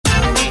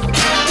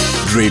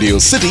Radio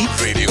City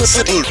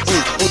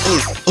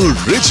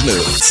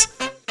Originals.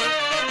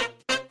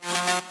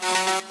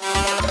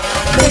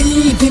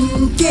 Made in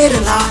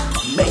Kerala.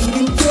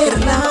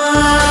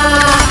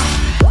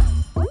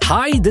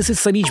 Hi, this is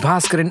Sanish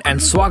Bhaskaran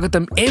and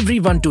Swagatam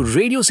everyone to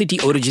Radio City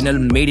Original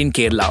Made in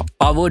Kerala,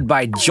 powered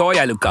by Joy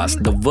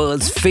Alucas, the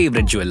world's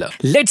favorite jeweler.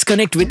 Let's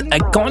connect with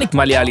iconic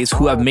Malayalis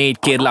who have made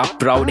Kerala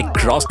proud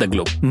across the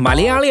globe.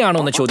 Malayali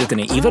ആണോ എന്ന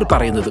ചോദ്യത്തിന് ഇവർ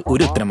പറയുന്നത്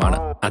ഒരു ഉത്തരമാണ്.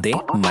 അതെ,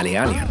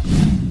 മലയാളിയാണ്.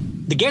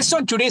 The guest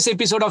on today's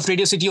episode of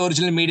Radio City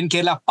Original Made in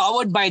Kerala,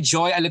 powered by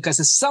Joy Alucas,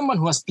 is someone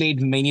who has played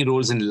many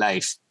roles in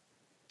life.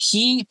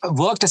 He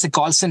worked as a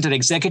call center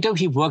executive,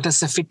 he worked as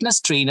a fitness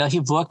trainer, he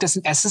worked as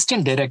an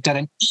assistant director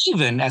and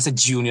even as a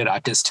junior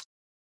artist.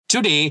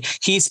 Today,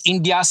 he is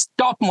India's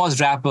topmost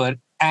rapper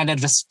and a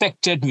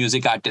respected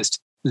music artist.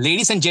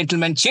 Ladies and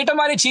gentlemen,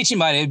 Chetamare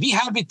Chichimare, we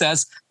have with us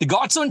the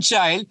God's own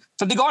child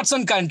from the God's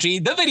own country,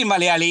 the very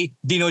Malayali,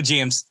 Dino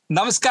James.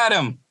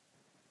 Namaskaram.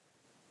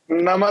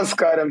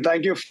 Namaskaram.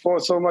 Thank you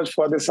so much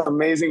for this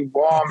amazing,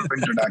 warm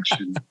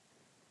introduction.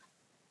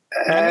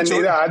 And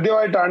ഇത്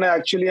ആദ്യമായിട്ടാണ്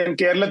actually ഞാൻ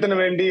കേരളത്തിന്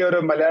വേണ്ടി ഒരു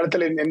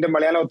മലയാളത്തിൽ എന്റെ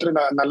മലയാളം ഒത്തിരി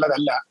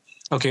നല്ലതല്ല,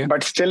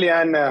 ബട്ട് സ്റ്റിൽ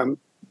ഞാൻ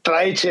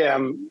ട്രൈ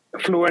ചെയ്യാം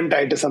ഫ്ലുവന്റ്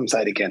ആയിട്ട്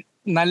സംസാരിക്കാൻ.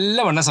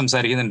 നല്ലവണ്ണം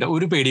സംസാരിക്കുന്നുണ്ട്,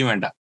 ഒരു പേടിയും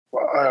വേണ്ട.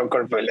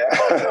 കുഴപ്പമില്ല.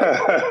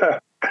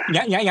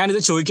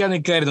 ഞാനിത് ചോദിക്കാൻ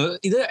നിൽക്കായിരുന്നു.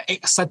 ഇത്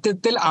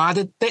സത്യത്തിൽ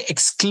ആദ്യത്തെ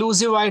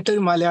എക്സ്ക്ലൂസീവ് ആയിട്ട്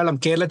ഒരു മലയാളം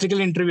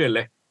കേരളത്തിലെ ഇന്റർവ്യൂ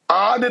അല്ലേ?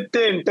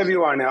 ആദ്യത്തെ ഇന്റർവ്യൂ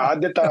ആണ്.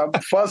 ആദ്യത്തെ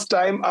ഫസ്റ്റ്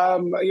ടൈം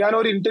ഞാൻ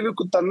ഒരു ഇന്റർവ്യൂ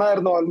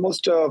തന്നായിരുന്നു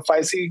ഓൾമോസ്റ്റ്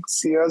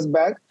 5-6 years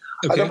ബാക്ക്.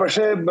 അത്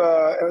പക്ഷേ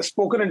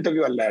സ്പോക്കൺ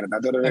ഇന്റർവ്യൂ അല്ലായിരുന്നു,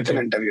 അതൊരു റിട്ടൺ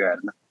ഇന്റർവ്യൂ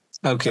ആയിരുന്നു.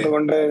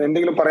 അതുകൊണ്ട്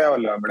എന്തെങ്കിലും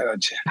പറയാമല്ലോ അവിടെ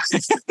വെച്ച്.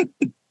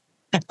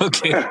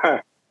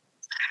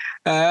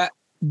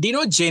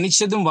 ഡിനോ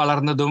ജനിച്ചതും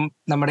വളർന്നതും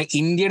നമ്മുടെ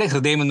ഇന്ത്യയുടെ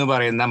ഹൃദയം എന്ന്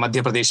പറയുന്ന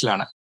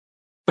മധ്യപ്രദേശിലാണ്.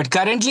 But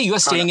currently you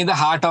are staying in the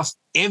heart of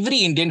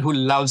every Indian who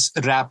loves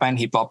rap and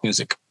hip hop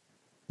music.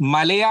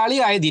 Malayali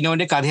ആയ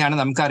ഡിനോന്റെ കഥയാണ്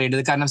നമുക്ക്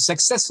അറിയേണ്ടത്. കാരണം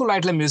സക്സസ്ഫുൾ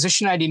ആയിട്ടുള്ള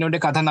മ്യൂസിഷ്യൻ ആയ ഡിനോന്റെ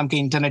കഥ നമുക്ക്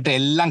ഇന്റർനെറ്റ്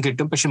എല്ലാം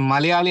കിട്ടും. പക്ഷെ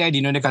മലയാളി ആയ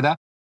ഡിനോന്റെ കഥ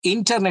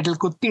ഇന്റർനെറ്റിൽ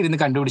കുത്തിയിരുന്ന്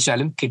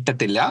കണ്ടുപിടിച്ചാലും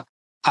കിട്ടത്തില്ല.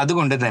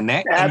 അതുകൊണ്ട് തന്നെ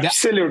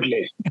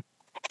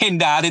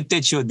എന്റെ ആദ്യത്തെ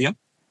ചോദ്യം,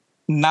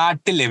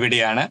 നാട്ടിൽ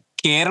എവിടെയാണ്?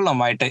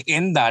 കേരളമായിട്ട്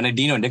എന്താണ്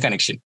ഡിനോന്റെ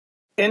കണക്ഷൻ?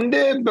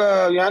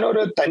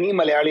 ഞാനൊരു തനി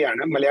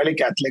മലയാളിയാണ്, മലയാളി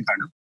കാത്തലിക്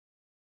ആണ്.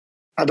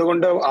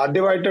 അതുകൊണ്ട്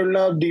ആദ്യമായിട്ടുള്ള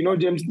ഡിനോ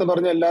ജെയിംസ് എന്ന്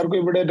പറഞ്ഞ എല്ലാവർക്കും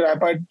ഇവിടെ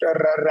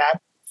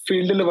റാപ്പ്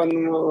ഫീൽഡിൽ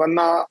വന്ന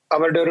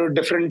അവരുടെ ഒരു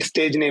ഡിഫറെന്റ്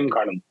സ്റ്റേജ് നെയിം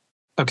കാണും.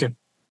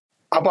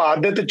 അപ്പൊ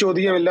ആദ്യത്തെ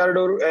ചോദ്യം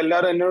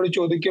എല്ലാവരും എന്നോട്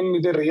ചോദിക്കും,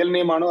 ഇത് റിയൽ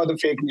നെയിം ആണോ അത്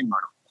ഫേക്ക് നെയിം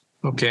ആണോ?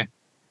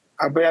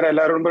 അപ്പൊ ഞാൻ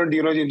എല്ലാവരോടും പറയും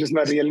Dino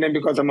James real name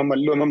because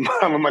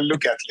Mallu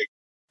Catholic.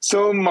 So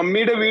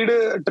മമ്മിയുടെ വീട്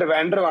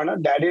ട്രിവാൻഡ്രം,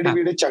 ഡാഡിയുടെ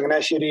വീട്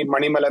ചങ്ങനാശ്ശേരി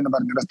മണിമല എന്ന്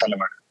പറഞ്ഞൊരു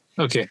സ്ഥലമാണ്.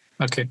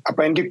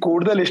 അപ്പൊ എനിക്ക്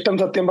കൂടുതൽ ഇഷ്ടം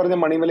സത്യം പറഞ്ഞ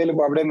മണിമലയിൽ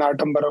അവിടെ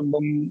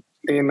നാട്ടമ്പറമ്പും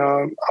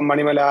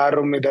മണിമല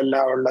ആറും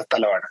ഇതെല്ലാം ഉള്ള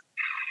സ്ഥലമാണ്.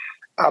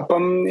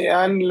 അപ്പം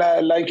ഞാൻ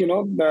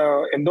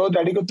എന്തോ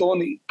ഡാഡിക്ക്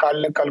തോന്നി,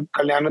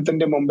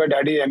 കല്യാണത്തിന്റെ മുമ്പേ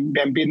ഡാഡി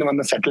എം പി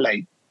വന്ന്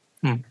സെറ്റിലായി.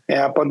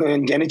 അപ്പൊ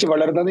ജനിച്ച്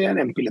വളർന്നത് ഞാൻ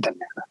എം പിയിൽ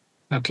തന്നെയാണ്.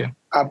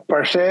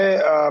 പക്ഷേ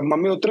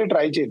മമ്മി ഒത്തിരി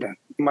ട്രൈ ചെയ്ത്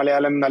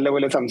മലയാളം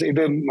നല്ലപോലെ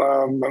ഇത്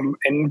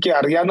എനിക്ക്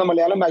അറിയാവുന്ന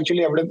മലയാളം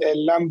ആക്ച്വലി അവിടെ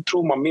എല്ലാം ത്രൂ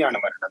മമ്മിയാണ്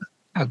വരുന്നത്.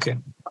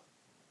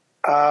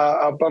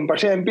 അപ്പം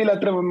പക്ഷെ എം പിയിൽ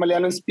അത്ര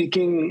മലയാളം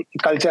സ്പീക്കിംഗ്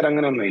കൾച്ചർ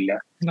അങ്ങനെ ഒന്നും ഇല്ല.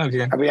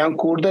 അപ്പൊ ഞാൻ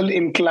കൂടുതൽ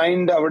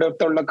ഇൻക്ലൈൻഡ്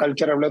അവിടുത്തെ ഉള്ള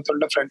കൾച്ചർ, അവിടുത്തെ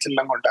ഉള്ള ഫ്രണ്ട്സ്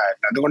എല്ലാം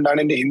കൊണ്ടായിരുന്നു. അതുകൊണ്ടാണ്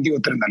എന്റെ ഹിന്ദി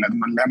ഒത്തിരി നല്ലത്,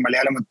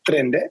 മലയാളം ഒത്തിരി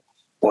എന്റെ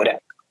പോരാ.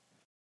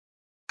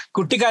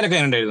 കുട്ടിക്കാലൊക്കെ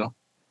ഉണ്ടായിരുന്നു,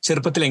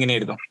 ചെറുപ്പത്തിൽ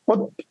എങ്ങനെയായിരുന്നു?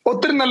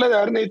 ഒത്തിരി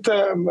നല്ലതായിരുന്നു.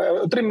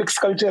 ഒത്തിരി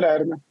മിക്സ് കൾച്ചർ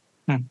ആയിരുന്നു.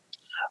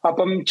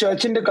 അപ്പം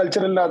ചർച്ചിന്റെ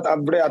കൾച്ചറെല്ലാം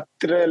അവിടെ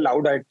അത്ര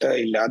ലൗഡായിട്ട്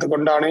ഇല്ല.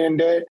 അതുകൊണ്ടാണ്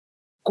എന്റെ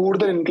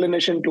കൂടുതൽ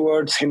inclination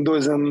towards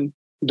Hinduism,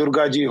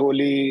 Durgaji,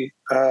 Holi,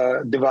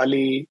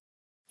 Diwali,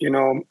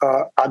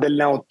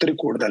 അതെല്ലാം ഒത്തിരി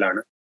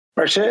കൂടുതലാണ്.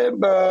 പക്ഷെ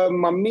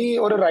മമ്മി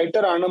ഒരു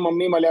റൈറ്റർ ആണ്.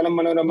 മമ്മി മലയാളം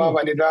മനോരമ,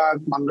 വനിത,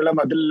 മംഗളം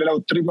അതിലെല്ലാം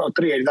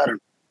ഒത്തിരി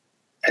എഴുതാറുണ്ട്.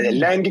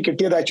 അതെല്ലാം എനിക്ക്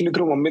കിട്ടിയത് ആക്ച്വലി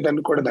ത്രൂ മമ്മി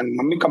തന്നെ കൂടെ തന്നെ.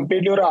 മമ്മി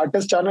കംപ്ലീറ്റ്ലി ഒരു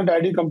ആർട്ടിസ്റ്റ് ആണ്,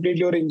 ഡാഡി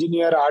കംപ്ലീറ്റ്ലി ഒരു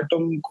എഞ്ചിനീയർ.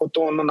 ആർട്ടും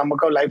കൊത്തും ഒന്നും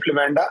നമുക്ക് ലൈഫിൽ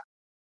വേണ്ട.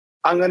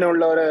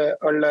 അങ്ങനെയുള്ള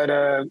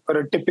ഒരു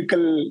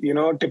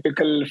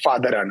ടിപ്പിക്കൽ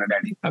ഫാദർ ആണ്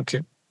ഡാഡി.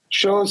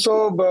 സോ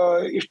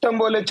ഇഷ്ടം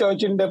പോലെ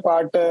ചേർച്ചിന്റെ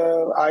പാട്ട്,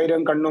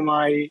 ആയിരം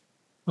കണ്ണുമായി,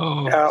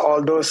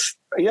 all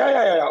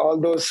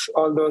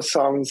those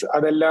songs,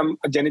 അതെല്ലാം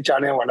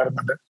ജനിച്ചാണ് ഞാൻ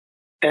വളർന്നത്.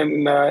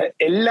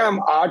 എല്ലാം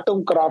ആർട്ടും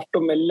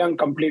ക്രാഫ്റ്റും എല്ലാം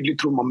കംപ്ലീറ്റ്ലി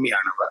ത്രൂ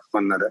മമ്മിയാണ്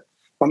വന്നത്.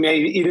 മമ്മിയെ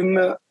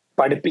ഇരുന്ന്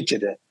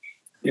പഠിപ്പിച്ചത്.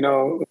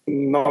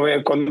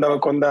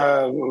 കൊന്ത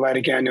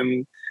വരയ്ക്കാനും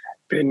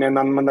പിന്നെ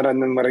നന്മ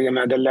നിറഞ്ഞെന്ന് പറയും,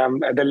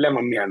 അതെല്ലാം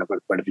മമ്മിയാണ്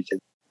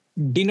പഠിപ്പിച്ചത്.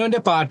 ഡിനോന്റെ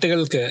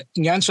പാട്ടുകൾക്ക്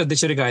ഞാൻ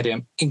ശ്രദ്ധിച്ചൊരു കാര്യം,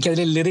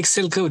 എനിക്കതിലെ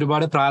ലിറിക്സുകൾക്ക്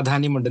ഒരുപാട്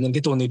പ്രാധാന്യമുണ്ടെന്ന്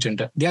എനിക്ക്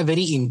തോന്നിയിട്ടുണ്ട്. They are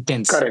very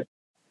intense.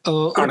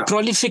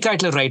 Prolific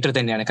ആയിട്ടുള്ള റൈറ്റർ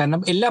തന്നെയാണ്.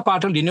 കാരണം എല്ലാ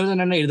പാട്ടും ഡിനോ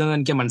തന്നെയാണ് എഴുതുന്നത്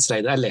എനിക്ക്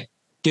മനസ്സിലായത്, അല്ലേ?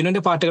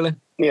 ഡിനോന്റെ പാട്ടുകള്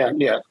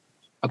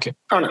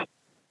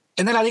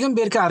എന്നാൽ അധികം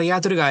പേർക്ക്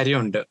അറിയാത്തൊരു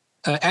കാര്യമുണ്ട്.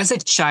 As a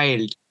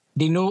child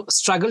Dino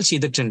struggle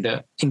ചെയ്തിട്ടുണ്ട്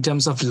ഇൻ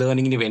ടേംസ് ഓഫ്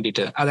ലേണിംഗിന്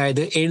വേണ്ടിയിട്ട്.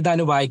 അതായത്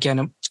എഴുതാനും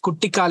വായിക്കാനും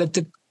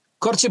കുട്ടിക്കാലത്ത്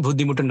കുറച്ച്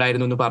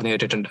ബുദ്ധിമുട്ടുണ്ടായിരുന്നു എന്ന് പറഞ്ഞു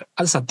കേട്ടിട്ടുണ്ട്.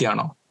 അത്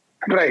സത്യമാണോ?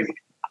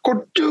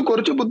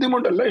 കുറച്ച്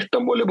ബുദ്ധിമുട്ടല്ല,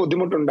 ഇഷ്ടംപോലെ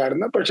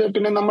ബുദ്ധിമുട്ടുണ്ടായിരുന്നു. പക്ഷെ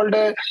പിന്നെ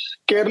നമ്മളുടെ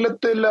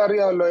കേരളത്തിൽ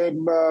അറിയാമല്ലോ,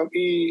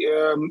 ഈ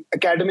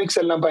അക്കാഡമിക്സ്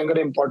എല്ലാം ഭയങ്കര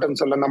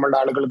ഇമ്പോർട്ടൻസ് ഉള്ള, നമ്മളുടെ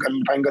ആളുകൾക്ക്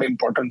ഭയങ്കര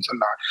ഇമ്പോർട്ടൻസ്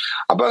ഉള്ള.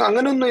 അപ്പൊ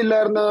അങ്ങനെയൊന്നും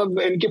ഇല്ലായിരുന്നു.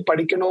 എനിക്ക്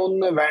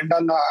പഠിക്കണമെന്ന്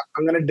വേണ്ടെന്ന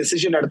അങ്ങനെ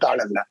ഡിസിഷൻ എടുത്ത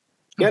ആളല്ല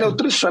ഞാൻ.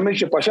 ഒത്തിരി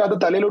ശ്രമിച്ചു, പക്ഷെ അത്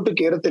തലയിലോട്ട്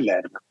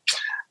കയറത്തില്ലായിരുന്നു.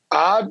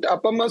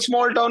 അപ്പം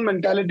സ്മോൾ ടൗൺ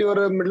മെന്റാലിറ്റി,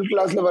 ഒരു മിഡിൽ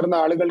ക്ലാസ്സിൽ വരുന്ന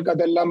ആളുകൾക്ക്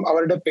അതെല്ലാം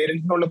അവരുടെ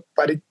പേരൻസിനോട്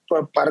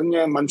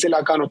പറഞ്ഞ്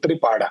മനസ്സിലാക്കാൻ ഒത്തിരി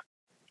പാടാണ്.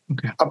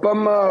 അപ്പം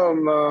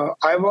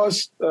ഐ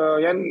വാസ്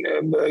ഞാൻ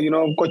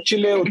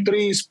കൊച്ചിയിലെ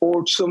ഒത്തിരി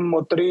സ്പോർട്സും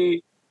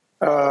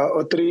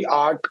ഒത്തിരി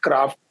ആർട്ട്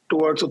ക്രാഫ്റ്റ്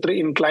ടുവേർഡ്സ് ഒത്തിരി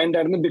ഇൻക്ലൈൻഡ്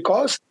ആയിരുന്നു.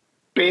 ബിക്കോസ്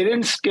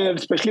പേരൻസ്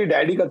എസ്പെഷ്യലി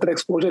ഡാഡിക്ക് അത്ര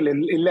എക്സ്പോഷർ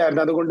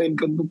ഇല്ലായിരുന്നു. അതുകൊണ്ട്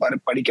എനിക്കൊന്നും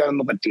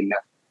പഠിക്കാനൊന്നും പറ്റില്ല.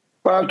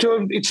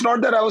 It's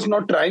not that I was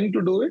not trying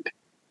to do it.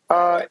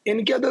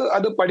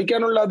 എനിക്കത്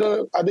പഠിക്കാനുള്ള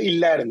അത്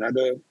ഇല്ലായിരുന്നു.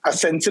 അത് ആ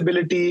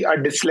സെൻസിബിലിറ്റി, ആ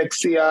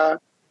ഡിസ്ലെക്സിയ,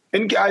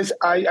 എനിക്ക്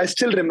I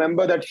still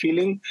remember that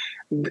feeling.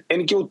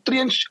 എനിക്ക്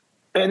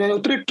ഞാൻ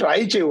ഒത്തിരി ട്രൈ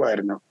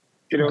ചെയ്യുമായിരുന്നു.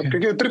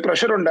 എനിക്ക് ഒത്തിരി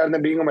പ്രഷർ ഉണ്ടായിരുന്നു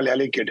ബീങ് എ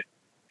മലയാളി കിഡ്.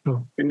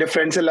 എന്റെ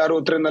ഫ്രണ്ട്സ് എല്ലാവരും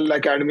ഒത്തിരി നല്ല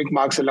അക്കാഡമിക്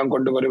മാർക്സ് എല്ലാം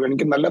കൊണ്ടുവരും.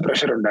 എനിക്ക് നല്ല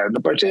പ്രഷർ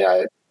ഉണ്ടായിരുന്നു. പക്ഷെ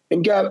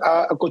എനിക്ക് ആ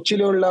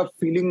കൊച്ചിയിലുള്ള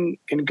ഫീലിംഗ്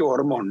എനിക്ക്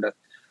ഓർമ്മ ഉണ്ട്.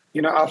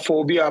 ആ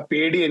ഫോബിയ, ആ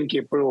പേടി എനിക്ക്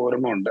എപ്പോഴും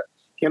ഓർമ്മ ഉണ്ട്.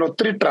 ഞാൻ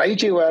ഒത്തിരി ട്രൈ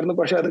ചെയ്യുമായിരുന്നു,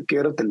 പക്ഷെ അത്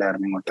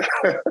കേറത്തില്ലായിരുന്നു ഇങ്ങോട്ട്.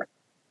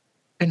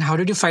 And how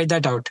did you fight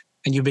that out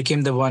and you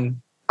became the one?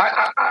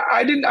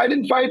 I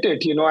didn't fight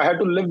it. I had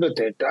to live with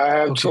it.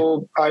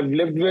 I've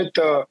lived with.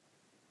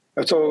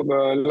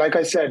 Like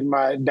I said,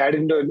 my dad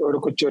ഒരു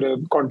കൊച്ചൊരു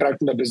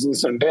കോൺട്രാക്ടിന്റെ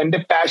business ഉണ്ട്. എന്റെ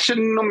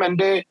പാഷനും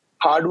എന്റെ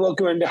hard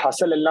വർക്കും എന്റെ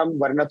ഹസൽ എല്ലാം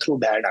വരുന്ന through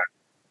ഡാഡാണ്.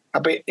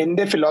 അപ്പൊ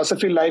എന്റെ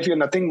philosophy life you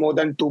nothing more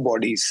than 2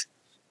 bodies.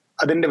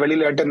 അതിന്റെ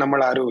വെളിയിലായിട്ട് നമ്മൾ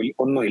ആരും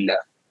ഒന്നുമില്ല.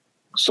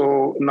 സോ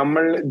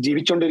നമ്മൾ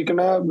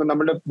ജീവിച്ചുകൊണ്ടിരിക്കുന്ന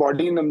നമ്മുടെ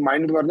ബോഡി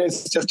മൈൻഡ് എന്ന് പറഞ്ഞാൽ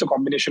it's just a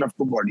combination of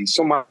 2 bodies.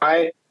 So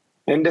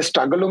എന്റെ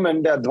സ്ട്രഗിളും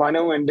എന്റെ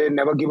അധ്വാനവും എന്റെ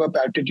നെവർ ഗിവ് അപ്പ്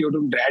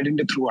ആറ്റിറ്റ്യൂഡും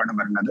ഡാഡിന്റെ ത്രൂ ആണ്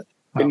വരുന്നത്.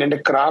 പിന്നെ എന്റെ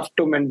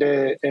ക്രാഫ്റ്റും എന്റെ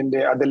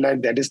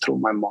അതെല്ലാം that is through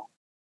my mom.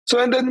 So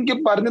എനിക്ക്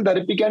പറഞ്ഞ്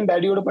ധരിപ്പിക്കാൻ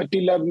ഡാഡിയോട്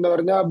പറ്റില്ല എന്ന്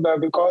പറഞ്ഞാൽ,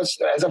 because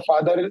as a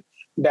father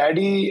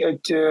daddy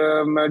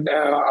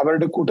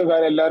അവരുടെ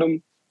കൂട്ടുകാരെല്ലാരും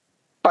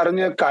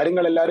പറഞ്ഞ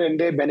കാര്യങ്ങളെല്ലാരും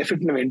എന്റെ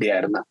ബെനിഫിറ്റിന്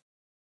വേണ്ടിയായിരുന്നു.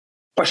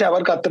 പക്ഷെ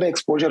അവർക്ക് അത്ര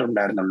എക്സ്പോഷർ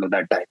ഉണ്ടായിരുന്നുള്ളൂ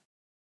ദാറ്റ് ടൈം.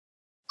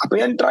 അപ്പൊ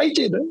ഞാൻ ട്രൈ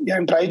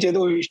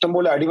ചെയ്തു.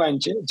 ഇഷ്ടംപോലെ അടി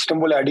വാങ്ങിച്ച്,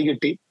 ഇഷ്ടംപോലെ അടി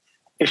കിട്ടി,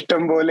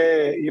 ഇഷ്ടംപോലെ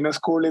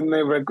സ്കൂളിൽ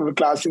നിന്ന്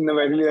ക്ലാസ്സിൽ നിന്ന്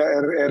വെളിയിൽ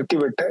ഇറക്കി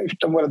വിട്ട്,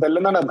 ഇഷ്ടംപോലെ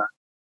അതെല്ലാം നടന്ന.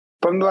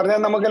 ഇപ്പൊ എന്ന് പറഞ്ഞാൽ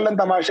നമുക്കെല്ലാം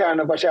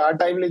തമാശയാണ്. പക്ഷെ ആ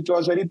ടൈമിൽ it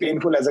was very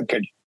painful as a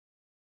kid.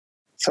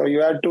 So you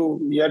have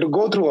to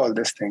go through all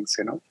these things,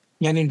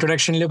 ഞാൻ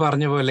ഇൻട്രൊഡക്ഷനിൽ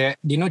പറഞ്ഞ പോലെ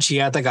ഡിനോ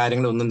ചെയ്യാത്ത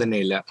കാര്യങ്ങളൊന്നും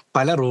തന്നെയില്ല.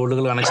 പല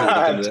റോളുകളാണ്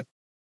ചെയ്തിട്ടുള്ളത്.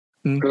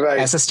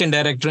 അസിസ്റ്റന്റ്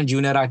ഡയറക്ടറും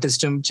ജൂനിയർ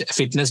ആർട്ടിസ്റ്റും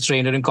ഫിറ്റ്നസ്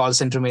ട്രെയിനറും കോൾ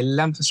സെന്ററും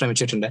എല്ലാം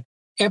ശ്രമിച്ചിട്ടുണ്ട്.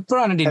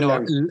 എപ്പോഴാണ്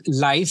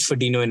ലൈഫ്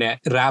ഡിനോനെ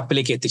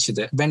റാപ്പിലേക്ക്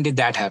എത്തിച്ചത്? When did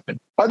that happen?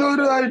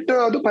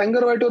 അത്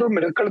ഭയങ്കരമായിട്ട് ഒരു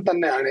മിറക്കിൾ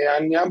തന്നെയാണ്.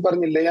 ഞാൻ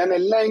പറഞ്ഞില്ലേ, ഞാൻ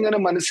എല്ലാം ഇങ്ങനെ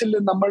മനസ്സിൽ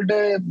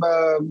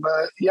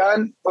ഞാൻ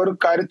ഒരു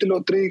കാര്യത്തിൽ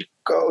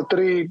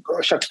ഒത്തിരി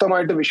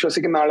ശക്തമായിട്ട്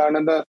വിശ്വസിക്കുന്ന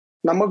ആളാണ്.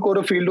 നമുക്ക്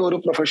ഒരു ഫീൽഡ്, ഒരു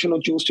പ്രൊഫഷനോ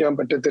ചൂസ് ചെയ്യാൻ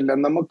പറ്റത്തില്ല.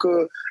 നമുക്ക്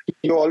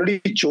you already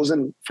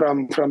chosen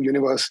from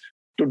universe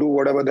to do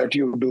whatever that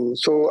you do.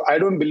 So I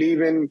don't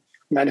believe in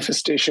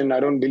manifestation. I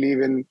don't believe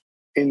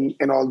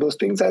in all those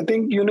things. I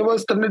think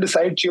universe തന്നെ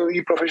decide ചെയ്യും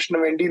ഈ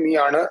പ്രൊഫഷന് വേണ്ടി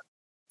നീയാണ്,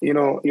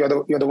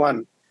 you're the one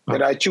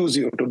that I choose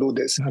you to do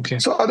this.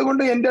 So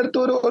അതുകൊണ്ട് എന്റെ അടുത്ത്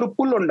ഒരു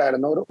പുൽ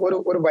ഉണ്ടായിരുന്നു,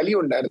 ഒരു വലി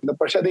ഉണ്ടായിരുന്നു.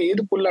 പക്ഷെ അത്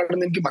ഏത്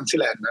പുല്ലാണെന്ന് എനിക്ക്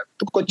മനസ്സിലായിരുന്നു.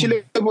 കൊച്ചിയിലെ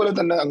പോലെ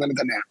തന്നെ അങ്ങനെ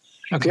തന്നെയാണ്.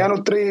 ഞാൻ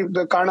ഒത്തിരി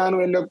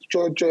കാണാനും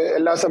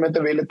എല്ലാ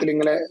സമയത്തും വെയിലത്തിൽ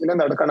ഇങ്ങനെ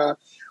നടക്കണ,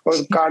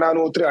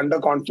 കാണാനും ഒത്തിരി അണ്ടർ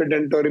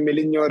കോൺഫിഡന്റ്, ഒരു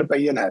മെലിഞ്ഞ ഒരു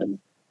പയ്യനായിരുന്നു.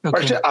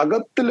 പക്ഷെ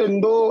അകത്തിൽ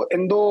എന്തോ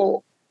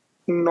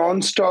നോൺ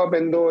സ്റ്റോപ്പ്,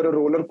 എന്തോ ഒരു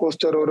റോളർ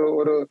കോസ്റ്റർ,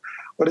 ഒരു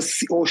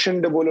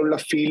ഓഷന്റെ പോലുള്ള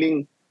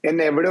ഫീലിംഗ്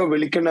എന്നെ എവിടെയോ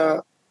വിളിക്കണ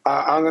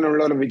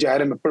അങ്ങനെയുള്ള ഒരു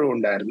വിചാരം എപ്പോഴും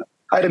ഉണ്ടായിരുന്നു.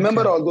 I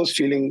remember all those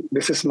feeling.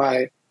 This is my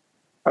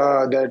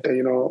that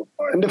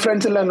എന്റെ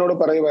ഫ്രണ്ട്സ് എല്ലാം എന്നോട്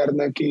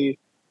പറയുമായിരുന്നു,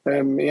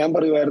 ഞാൻ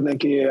പറയുമായിരുന്നു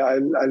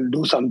ഐ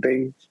ഡു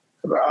സംതിങ്.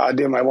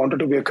 ആദ്യം I wanted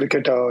to B A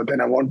cricketer, then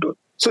I want to.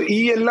 So ഈ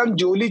എല്ലാം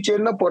ജോലി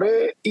ചെയ്യുന്ന പുറേ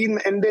ഈ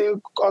എന്റെ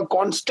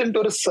കോൺസ്റ്റന്റ്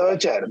ഒരു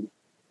സെർച്ച് ആയിരുന്നു.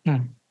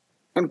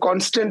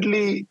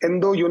 കോൺസ്റ്റന്റ്ലി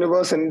എന്തോ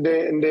യൂണിവേഴ്സ്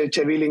എന്റെ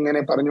ചെവിയിൽ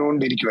ഇങ്ങനെ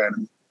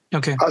പറഞ്ഞുകൊണ്ടിരിക്കുവായിരുന്നു.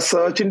 ആ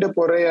സെർച്ചിന്റെ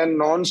പുറേ ഞാൻ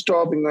നോൺ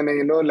സ്റ്റോപ്പ് ഇങ്ങനെ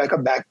ലൈക്ക്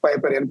എ ബാക്ക്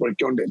പൈപ്പർ ഞാൻ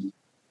പൊയ്ക്കൊണ്ടിരുന്നു.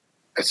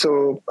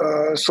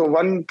 So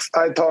once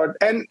I thought,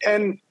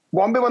 and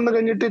Bombay വന്നു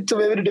കഴിഞ്ഞിട്ട്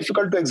it's very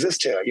difficult to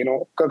exist.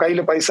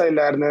 കയ്യിൽ പൈസ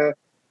ഇല്ലായിരുന്നു,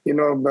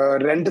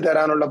 റെന്റ്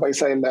തരാനുള്ള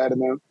പൈസ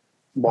ഇല്ലായിരുന്നു.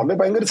 ബോംബെ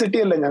ഭയങ്കര സിറ്റി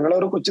അല്ലേ,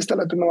 ഞങ്ങളൊരു കൊച്ചു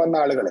സ്ഥലത്ത് നിന്ന് വന്ന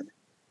ആളുകളെ.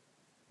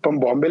 ഇപ്പം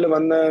ബോംബെയിൽ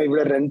വന്ന്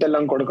ഇവിടെ റെന്റ്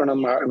എല്ലാം കൊടുക്കണം,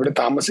 ഇവിടെ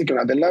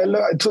താമസിക്കണം,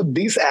 അതെല്ലാം. So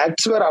these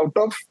acts were out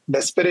of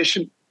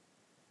ഡെസ്പെറേഷൻ.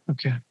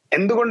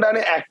 എന്തുകൊണ്ടാണ്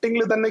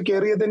ആക്ടിംഗിൽ തന്നെ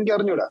കയറിയത് എനിക്ക്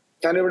അറിഞ്ഞൂടാ.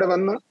 ഞാൻ ഇവിടെ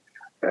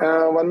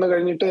വന്നു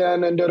കഴിഞ്ഞിട്ട്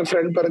എന്റെ ഒരു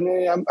ഫ്രണ്ട് പറഞ്ഞ്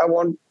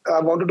I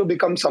wanted to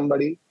become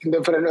somebody. എന്റെ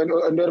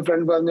ഒരു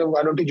ഫ്രണ്ട് പറഞ്ഞു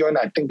why don't you join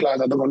acting class.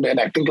 അതുകൊണ്ട് ഞാൻ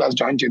ആക്ടിംഗ് ക്ലാസ്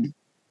ജോയിൻ ചെയ്തു.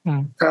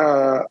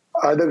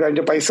 അത്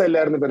കഴിഞ്ഞ പൈസ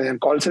ഇല്ലായിരുന്നു, പിന്നെ ഞാൻ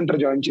കോൾ സെന്റർ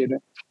ജോയിൻ ചെയ്ത്.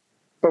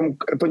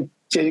 ഇപ്പം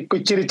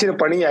ഇച്ചിരി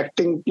പണി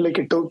ആക്ടിംഗിൽ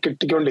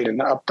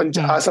കിട്ടിക്കൊണ്ടിരുന്നു. അപ്പം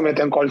ആ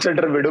സമയത്ത് ഞാൻ കോൾ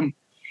സെന്റർ വിടും,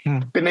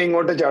 പിന്നെ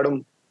ഇങ്ങോട്ട് ചാടും.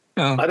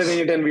 അത്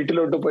കഴിഞ്ഞിട്ട് ഞാൻ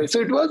വീട്ടിലോട്ട് പോയി. So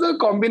it was A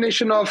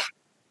combination of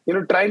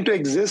trying to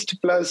exist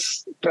plus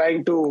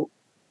trying to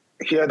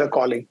hear the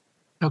calling.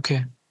 Okay.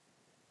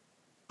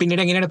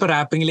 പിന്നീട് എങ്ങനെയാണ് ഇപ്പൊ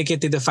റാപ്പിംഗിലേക്ക്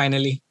എത്തിയത്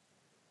ഫൈനലി?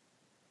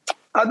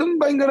 അതും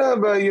ഭയങ്കര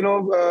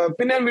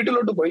പിന്നെ ഞാൻ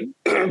വീട്ടിലോട്ട് പോയി.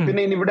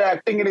 പിന്നെ ഇവിടെ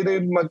ആക്ടിങ്ങിന് ഇത്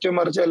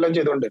മറിച്ച് എല്ലാം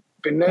ചെയ്തോണ്ട്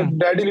പിന്നെ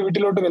ഡാഡി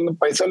വീട്ടിലോട്ട് വന്നു.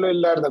 പൈസ എല്ലാം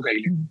ഇല്ലായിരുന്നു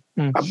കയ്യിൽ.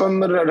 അപ്പം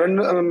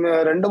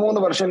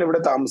 2-3 വർഷം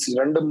ഇവിടെ താമസിച്ചു.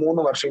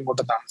 2-3 വർഷം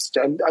ഇങ്ങോട്ട് താമസിച്ചു.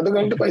 അത്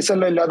കഴിഞ്ഞിട്ട് പൈസ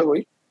എല്ലാം ഇല്ലാതെ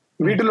പോയി.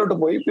 വീട്ടിലോട്ട്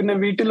പോയി. പിന്നെ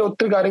വീട്ടിൽ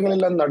ഒത്തിരി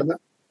കാര്യങ്ങളെല്ലാം നടന്ന്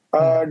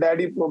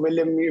ഡാഡി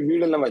വലിയ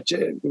വീടെല്ലാം വെച്ച്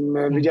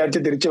വിചാരിച്ച്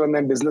തിരിച്ചു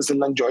വന്ന ബിസിനസ്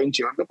എല്ലാം ജോയിൻ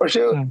ചെയ്യുന്നുണ്ട്.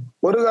 പക്ഷെ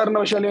ഒരു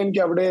കാരണവശാലും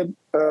എനിക്ക് അവിടെ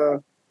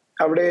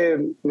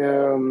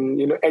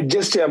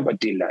അഡ്ജസ്റ്റ് ചെയ്യാൻ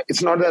പറ്റിയില്ല.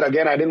 It's not that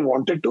again I didn't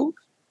wanted to.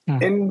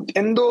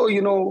 എന്തോ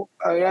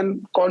ഞാൻ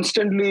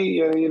constantly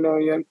I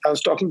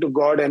was talking to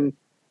God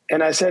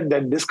and I said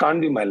that this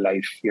can't be my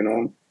life.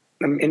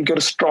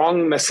 എനിക്കൊരു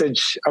സ്ട്രോങ്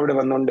മെസ്സേജ് അവിടെ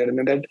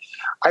വന്നുകൊണ്ടിരുന്നു. That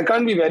I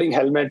can't B wearing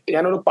helmet.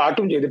 ഞാനൊരു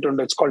പാട്ടും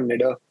ചെയ്തിട്ടുണ്ട്. It's called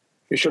നിഡർ.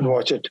 You should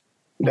watch it.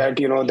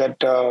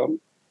 That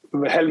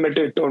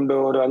helmet ഇട്ടുകൊണ്ട്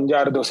ഒരു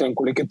 5-6 ദിവസം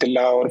കുളിക്കത്തില്ല.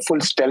 ഒരു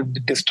full സ്റ്റെൽഫ്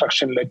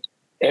destruction. Like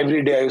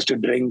every day I use to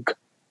drink.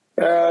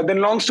 Then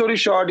long story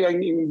short,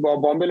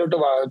 ബോംബെയിലോട്ട്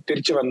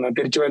തിരിച്ചു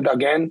വന്നിട്ട്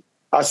അഗൈൻ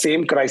ആ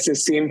same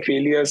crisis, same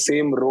failure,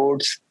 same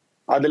roads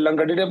അതെല്ലാം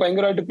കണ്ടിട്ട്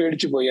ഭയങ്കരമായിട്ട്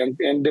പേടിച്ചു പോയി.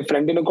 എന്റെ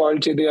ഫ്രണ്ടിന് കോൾ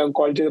ചെയ്ത്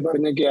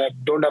പറഞ്ഞേക്ക് ഐ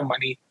ഡോണ്ട് ഹാവ്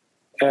മണി.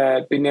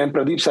 പിന്നെ ഞാൻ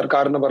പ്രദീപ്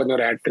സർക്കാർ എന്ന് പറഞ്ഞ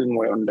ഒരു ആഡ് ഫിലിം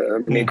ഉണ്ട്,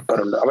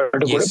 മേക്കറുണ്ട്,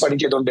 അവരുടെ കൂടെ പണി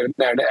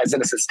ചെയ്തുകൊണ്ടിരുന്നതാണ് as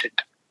an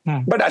assistant.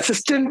 But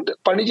assistant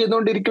പണി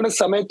ചെയ്തുകൊണ്ടിരിക്കുന്ന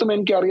സമയത്തും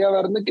എനിക്ക്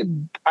അറിയാമായിരുന്നു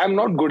I am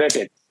not good at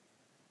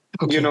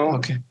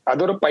it.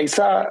 അതൊരു പൈസ.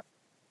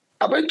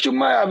 അപ്പൊ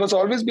ചുമ്മാ I was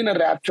always been A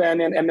rap fan.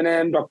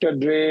 Eminem, doctor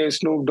drey,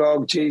 snoop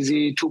dog,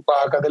 Jaicy,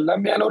 ടൂപാക് അതെല്ലാം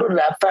ഞാനൊരു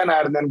റാപ്പ് ഫാൻ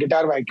ആയിരുന്നു. ഞാൻ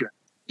ഗിറ്റാർ വായിക്കുവാൻ.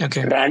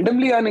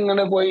 റാൻഡംലി ഞാൻ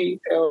ഇങ്ങനെ പോയി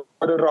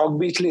ഒരു റോക്ക്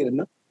ബീച്ചിൽ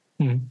ഇരുന്ന്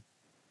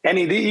ഞാൻ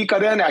ഈ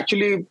കഥ ഞാൻ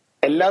ആക്ച്വലി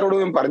എല്ലാവരോടും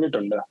ഞാൻ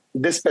പറഞ്ഞിട്ടുണ്ട്.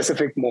 ദിസ്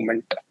സ്പെസിഫിക്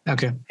മൂമെന്റ്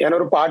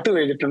ഞാനൊരു പാട്ട്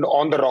എഴുതിയിട്ടുണ്ട്,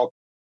 on the rock.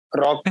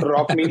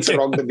 Rock means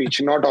rock the beach,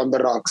 not on the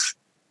rocks.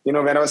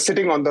 When I was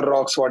sitting on the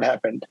rocks, what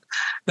happened?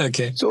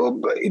 Okay. So,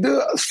 ഇത്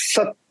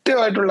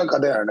സത്യമായിട്ടുള്ള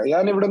കഥയാണ്.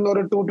 ഞാൻ ഇവിടെ നിന്ന്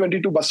ഒരു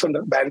 222 ബസ് ഉണ്ട്,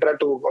 ബാൻഡ്ര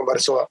ടു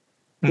വർസോവ.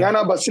 ഞാൻ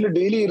ആ ബസ്സിൽ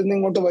ഡെയിലി ഇരുന്ന്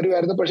ഇങ്ങോട്ട്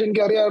വരുമായിരുന്നു. പക്ഷെ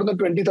എനിക്ക് അറിയാമായിരുന്നു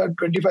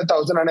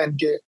 25,000 ആണ്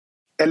എനിക്ക്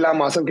എല്ലാ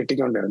മാസം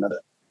കിട്ടിക്കൊണ്ടിരുന്നത്.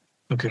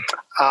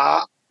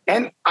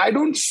 And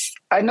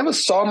I never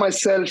saw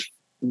myself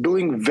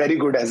doing very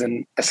good as an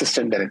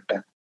assistant director.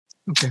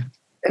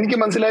 എനിക്ക്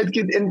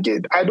മനസ്സിലായത് എനിക്ക്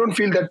I don't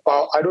feel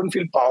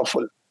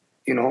powerful,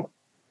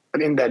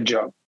 in that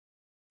job.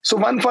 So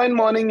one fine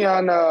morning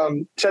ഞാൻ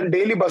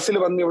ഡെയിലി ബസ്സിൽ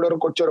വന്ന് ഇവിടെ ഒരു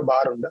കൊച്ചൊരു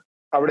ബാറുണ്ട്,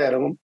 അവിടെ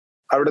ഇറങ്ങും.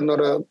 അവിടെ നിന്ന്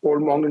ഒരു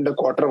ഓൾഡ് മോങ്ങിന്റെ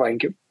ക്വാർട്ടർ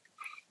വാങ്ങിക്കും.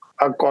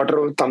 ആ ക്വാർട്ടർ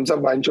തംസ്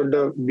അപ്പ് വാങ്ങിച്ചോണ്ട്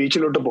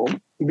ബീച്ചിലോട്ട് പോകും.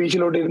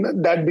 ബീച്ചിലോട്ട് ഇരുന്ന്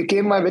that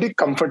became my very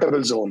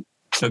comfortable zone.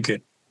 So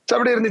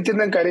അവിടെ ഇരുന്ന്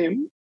ഇച്ചിരി കരയും,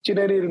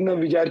 ചിലർ ഇരുന്ന്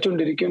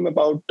വിചാരിച്ചുകൊണ്ടിരിക്കും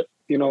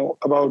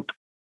അബൌട്ട്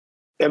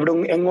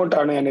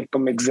എങ്ങോട്ടാണ് ഞാൻ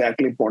ഇപ്പം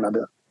എക്സാക്ട്ലി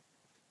പോണത്,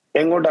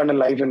 എങ്ങോട്ടാണ്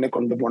ലൈഫ് എന്നെ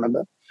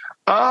കൊണ്ടുപോണത്.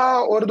 ആ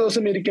ഒരു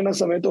ദിവസം ഇരിക്കുന്ന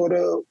സമയത്ത്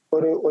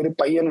ഒരു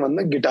പയ്യൻ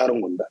വന്ന് ഗിറ്റാറും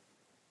കൊണ്ട്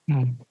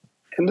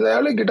എന്നിട്ട്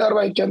അയാള് ഗിറ്റാർ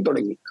വായിക്കാൻ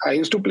തുടങ്ങി. I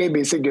use to play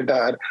basic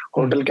guitar,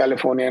 hotel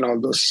California and all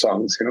those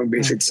songs,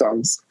 basic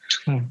songs.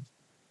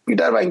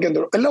 Guitar വായിക്കാൻ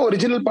തുടങ്ങി. എല്ലാം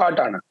ഒറിജിനൽ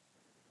പാട്ടാണ്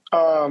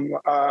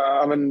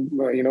അവൻ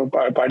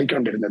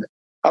പാടിക്കൊണ്ടിരുന്നത്.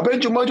 അപ്പൊ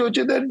ചുമ്മാ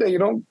ചോദിച്ചത്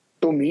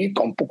to me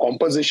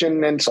composition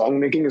and song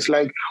making is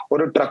like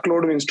ഒരു ട്രക്ക്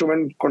ലോഡ്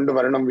ഇൻസ്ട്രുമെന്റ്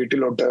കൊണ്ടുവരണം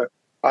വീട്ടിലോട്ട്,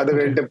 അത്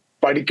കഴിഞ്ഞിട്ട്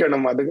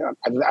പഠിക്കണം.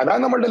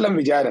 അതാണ് നമ്മളുടെ എല്ലാം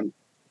വിചാരം,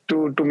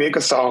 to make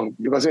a song,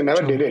 because we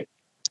never did it.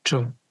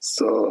 True.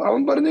 So അവൻ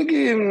പറഞ്ഞു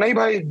നൈ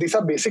bhai, these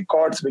are basic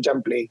chords which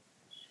I'm playing.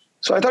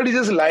 So I thought he's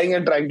just lying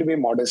and trying to be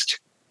modest.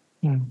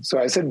 So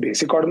I said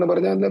basic chord എന്ന്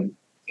പറഞ്ഞാൽ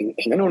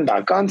എങ്ങനെ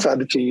ഉണ്ടാക്കാൻ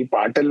സാധിച്ചു ഈ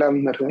പാട്ടെല്ലാം.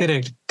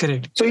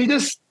 So he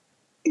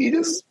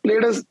just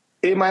played a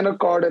A minor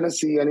chord and a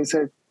C, and he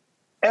said,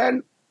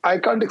 and I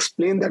can't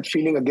explain that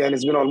feeling again.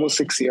 It's been almost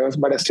 6 years,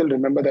 but I still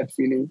remember that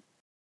feeling.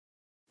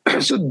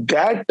 So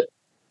that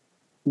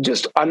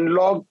just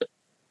unlocked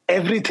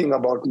everything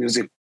about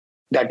music,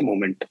 that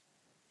moment.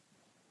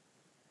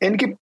 And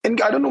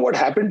I don't know what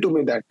happened to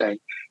me that time.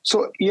 So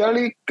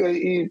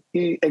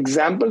ഈ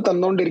example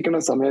തന്നോണ്ടിരിക്കുന്ന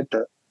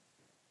സമയത്ത്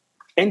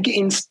എനിക്ക്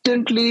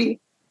instantly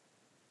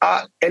ആ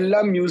എല്ലാ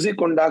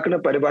music ഉണ്ടാക്കുന്ന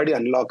പരിപാടി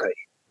unlock ആയി.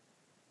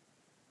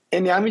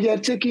 ഞാൻ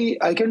വിചാരിച്ചു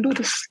ഐ ക്യാൻ ഡു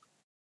ദിസ്.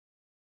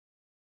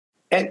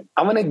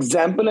 അവൻ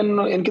എക്സാമ്പിൾ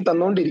എനിക്ക്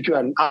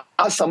തന്നോണ്ടിരിക്കുകയാണ്.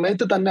 ആ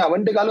സമയത്ത് തന്നെ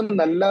അവന്റെ കാലം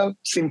നല്ല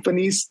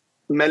സിംഫണീസ്,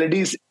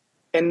 മെലഡീസ്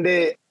എന്റെ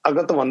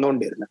അകത്ത്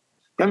വന്നുകൊണ്ടിരുന്നു.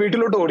 ഞാൻ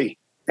വീട്ടിലോട്ട് ഓടി.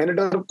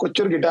 എന്നിട്ട് ഒരു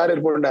കൊച്ചൊരു ഗിറ്റാർ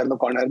ഇരിപ്പുണ്ടായിരുന്നു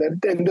കോണർ.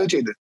 എന്തോ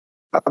ചെയ്ത്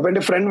അപ്പൊ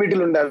എന്റെ ഫ്രണ്ട്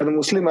വീട്ടിലുണ്ടായിരുന്നു,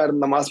 മുസ്ലിം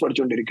ആയിരുന്നു, namaz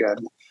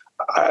പഠിച്ചുകൊണ്ടിരിക്കുകയായിരുന്നു.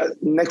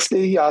 Next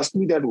day he asked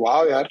me that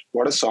wow യാർ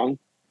what a song.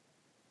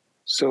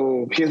 So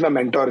he is my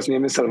mentor, his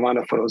name is Salman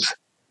Afroz.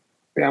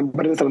 ഞാൻ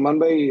പറഞ്ഞു, സൽമാൻ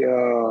ഭായ്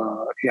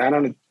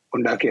ഞാനാണ്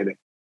ഉണ്ടാക്കിയത്.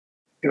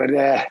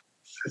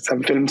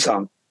 ഫിലിം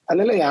സോങ്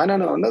അല്ലല്ല,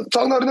 ഞാനാണ്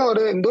സോങ് എന്ന് പറഞ്ഞ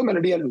ഒരു എന്തോ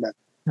മെലഡിയാണ് ഉണ്ടായത്.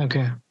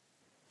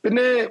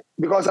 പിന്നെ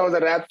because I was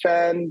a rap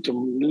fan,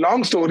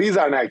 long stories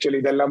ആണ് ആക്ച്വലി.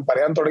 ഇതെല്ലാം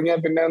പറയാൻ തുടങ്ങിയാൽ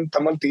പിന്നെ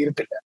നമ്മൾ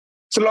തീരത്തില്ല.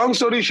 So long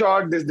story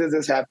short,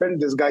 this happened.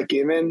 This guy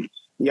came in.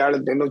 ഇയാൾ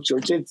എന്നോട്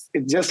ചോദിച്ചു,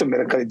 it's just a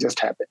miracle, it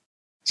just happen.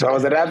 So I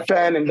was a rap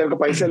fan. And मेरे को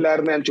पैसे ला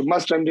रहे हैं. चुम्मा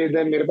स्ट्रम दे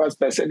दे. मेरे पास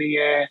पैसे नहीं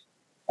है.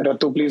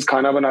 Ratu, please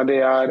खाना बना दे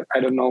यार. I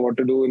don't know what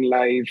to do in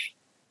life.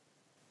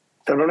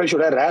 So I don't know,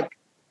 should I rap?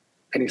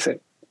 And he said,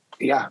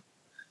 yeah.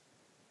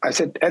 I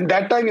said, and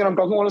that time, I'm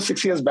talking almost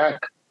 6 years back.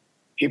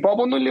 Hip hop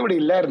ഒന്നും ഇല്ല ഇവിടെ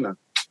ഇല്ലായിരുന്നു.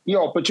 ഈ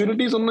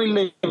opportunities ഒന്നും ഇല്ല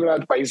ഇവിടെ.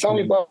 പൈസ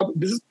hip hop.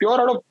 This is pure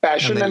out of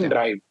passion and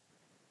drive.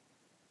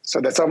 So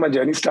that's how my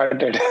journey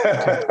started.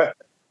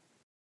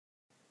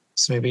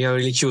 So maybe you're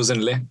really chosen,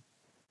 le?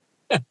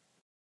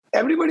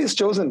 Everybody is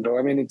chosen, bro.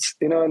 I mean, it's,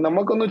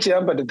 നമുക്കൊന്നും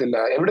ചെയ്യാൻ പറ്റത്തില്ല.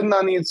 എവിടെ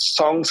നിന്നാണ് ഈ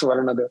സോങ്സ്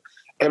വരുന്നത്?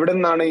 എവിടെ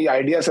നിന്നാണ് ഈ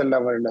ഐഡിയാസ്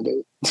എല്ലാം വരുന്നത്?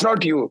 It's not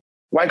you.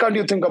 Why can't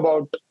you think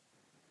about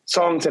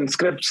songs and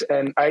scripts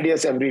and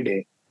ideas every day?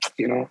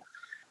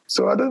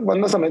 So അത്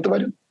വന്ന സമയത്ത്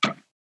വരും.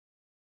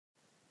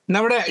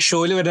 നമ്മുടെ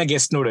ഷോയിൽ വരുന്ന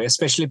ഗസ്റ്റിനോട്,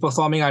 എസ്പെഷ്യലി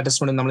പെർഫോമിംഗ്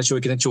ആർട്ടിസ്റ്റിനോട് നമ്മൾ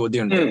ചോദിക്കുന്ന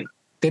ചോദ്യമുണ്ട്.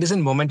 There is a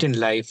moment in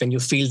life when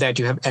you feel that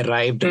you have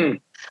arrived.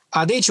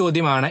 അതേ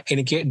ചോദ്യമാണ്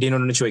എനിക്ക്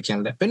ഡിനോനോട്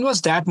ചോദിക്കാനുള്ളത്. When was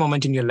that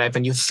moment in your life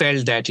when you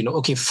felt that,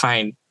 okay,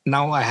 fine,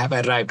 now I have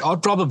arrived? Or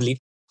probably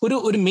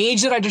ഒരു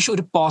major ആയിട്ട്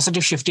ഒരു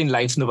positive shift in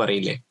life എന്ന്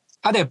പറയില്ലേ,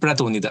 അത് എപ്പോഴാണ്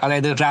തോന്നിയത്?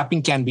 അതായത്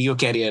rapping can be your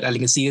career,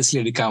 അല്ലെങ്കിൽ സീരിയസ്ലി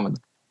എടുക്കാമെന്ന്,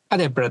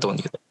 അത് എപ്പോഴാണ്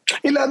തോന്നിയത്?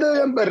 ഇല്ല, അത്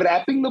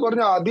റാപ്പിംഗ് എന്ന്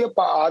പറഞ്ഞ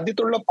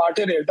ആദ്യത്തുള്ള പാട്ട്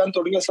എഴുതാൻ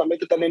തുടങ്ങിയ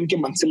സമയത്ത് തന്നെ എനിക്ക്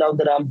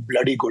മനസ്സിലാവുന്ന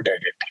bloody good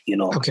at it.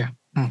 Okay.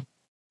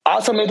 ആ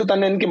സമയത്ത്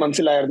തന്നെ എനിക്ക്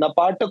മനസ്സിലായിരുന്നു. ആ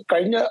പാട്ട്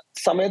കഴിഞ്ഞ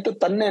സമയത്ത്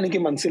തന്നെ എനിക്ക്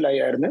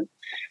മനസ്സിലായിരുന്നു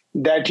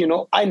that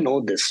I know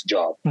this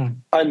job,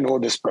 I know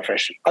this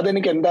profession.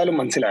 അതെനിക്ക് എന്തായാലും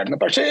മനസ്സിലായിരുന്നു.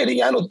 പക്ഷേ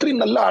ഞാൻ ഒത്തിരി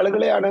നല്ല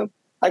ആളുകളെയാണ്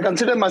I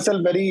consider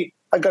myself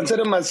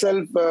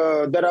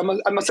that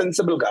I'm a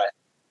sensible guy.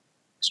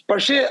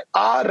 പക്ഷേ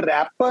ആ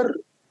റാപ്പർ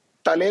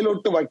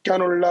തലയിലോട്ട്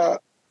വയ്ക്കാനുള്ള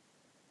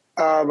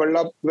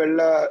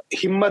വെള്ള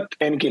ഹിമ്മത്ത്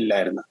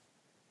എനിക്കില്ലായിരുന്നു.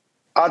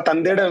 ആ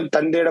തന്തേടം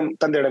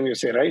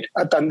യൂസ് ചെയ്യ, റൈറ്റ്?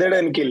 ആ തന്തേടം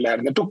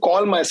എനിക്കില്ലായിരുന്നു to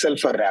call my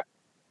self a rap.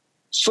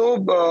 So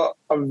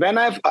when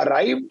I have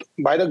arrived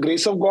by the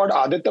grace of God,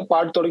 ആദ്യത്തെ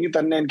പാട്ട് തുടങ്ങി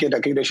തന്നെ എനിക്ക്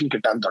റെക്കഗ്നേഷൻ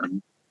കിട്ടാൻ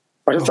തുടങ്ങി.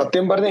 പക്ഷെ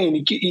സത്യം പറഞ്ഞാൽ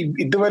എനിക്ക്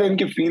ഇതുവരെ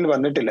എനിക്ക് ഫീൽ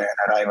വന്നിട്ടില്ല ഞാൻ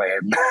അറൈവ്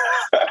ആയിരുന്നു.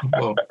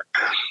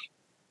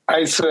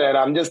 I swear,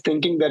 I'm just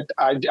thinking that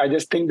I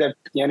just think that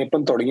ഞാൻ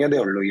ഇപ്പം തുടങ്ങിയതേ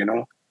ഉള്ളൂ,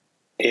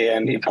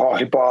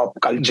 hip hop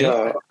culture,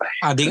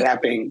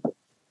 rapping.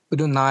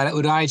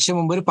 ഒരാഴ്ച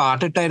മുമ്പ് ഒരു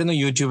പാട്ടിട്ടായിരുന്നു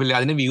യൂട്യൂബിൽ.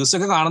 അതിന് വ്യൂസ്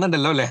ഒക്കെ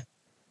കാണുന്നുണ്ടല്ലോ അല്ലെ?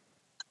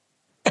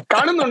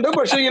 കാണുന്നുണ്ട്.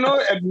 പക്ഷെ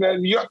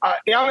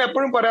ഞാൻ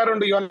എപ്പോഴും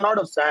പറയാറുണ്ട്, you are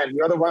not a fan,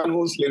 you are the one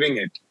who's living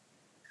it.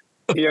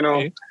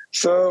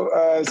 So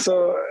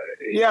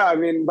yeah, I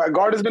mean,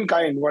 God has been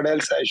kind. What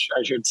else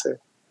I should say?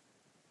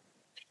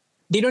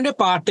 ഡിനോന്റെ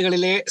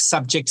പാട്ടുകളിലെ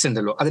സബ്ജക്ട്സ്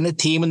ഉണ്ടല്ലോ, അതിന്റെ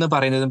തീം എന്ന്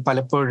പറയുന്നതും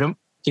പലപ്പോഴും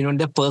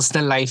ഡിനോന്റെ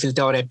പേഴ്സണൽ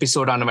ലൈഫിലത്തെ ഒരു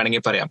എപ്പിസോഡാണ്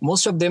വേണമെങ്കിൽ പറയാം.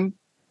 മോസ്റ്റ് ഓഫ് ദം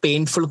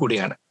പെയിൻഫുൾ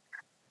കൂടിയാണ്.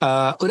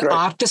 ഒരു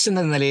ആർട്ടിസ്റ്റ്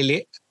എന്ന നിലയിൽ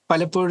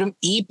പലപ്പോഴും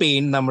ഈ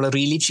പെയിൻ നമ്മൾ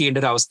റിലീവ് ചെയ്യേണ്ട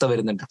ഒരു അവസ്ഥ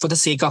വരുന്നുണ്ട് for the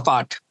sake of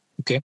art.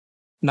 Okay,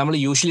 നമ്മൾ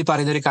യൂഷ്വലി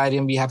പറയുന്ന ഒരു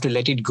കാര്യം, we have to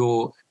let it go,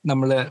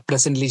 നമ്മൾ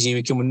പ്രസന്റ്ലി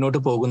ജീവിക്കും, മുന്നോട്ട്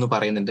പോകുമെന്ന്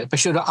പറയുന്നുണ്ട്.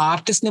 പക്ഷെ ഒരു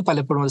ആർട്ടിസ്റ്റിന്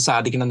പലപ്പോഴും അത്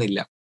സാധിക്കണമെന്നില്ല.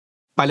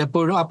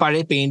 പലപ്പോഴും ആ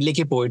പഴയ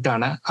പെയിനിലേക്ക്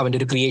പോയിട്ടാണ് അവന്റെ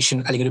ഒരു ക്രിയേഷൻ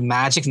അല്ലെങ്കിൽ ഒരു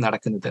മാജിക്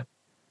നടക്കുന്നത്.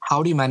 How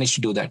do you manage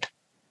to do that?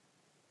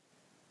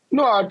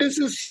 No,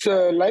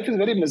 life is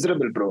very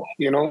miserable, bro.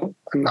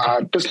 An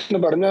artist എന്ന്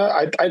പറഞ്ഞ,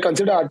 I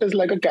consider artist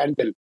like a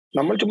candle.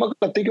 നമ്മൾ ചുമ്മാ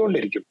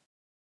കത്തിക്കൊണ്ടിരിക്കും.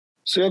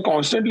 So you're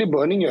constantly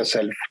burning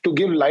yourself to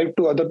give life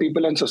to other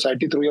people and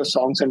society through your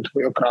songs and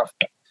through your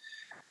craft.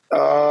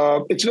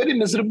 It's very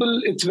miserable.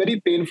 It's very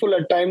painful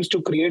at times to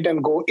create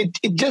and go.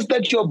 It's just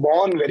that you're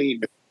born very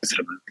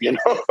miserable,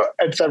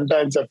 at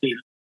sometimes I feel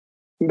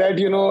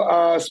that,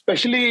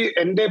 especially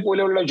ende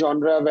poleyulla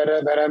genre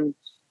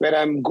where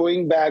I'm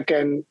going back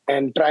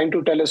and trying to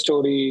tell a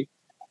story,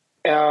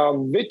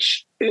 which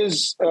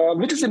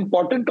is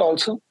important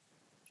also.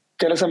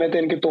 ചില സമയത്ത്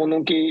എനിക്ക്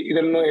തോന്നും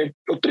ഇതിൽ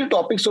ഒത്തിരി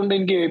topics ഉണ്ട്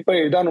എനിക്ക് ഇപ്പൊ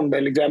എഴുതാനുണ്ട്.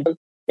 Example,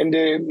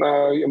 എന്റെ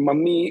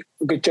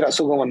മമ്മിക്ക് ഇച്ചിരി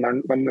അസുഖം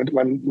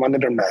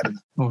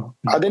വന്നിട്ടുണ്ടായിരുന്നു.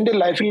 അതിന്റെ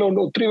ലൈഫിലുണ്ട്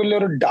ഒത്തിരി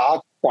വലിയൊരു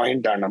ഡാർക്ക്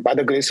പോയിന്റ് ആണ്. By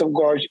the grace of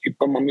God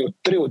ഇപ്പൊ മമ്മി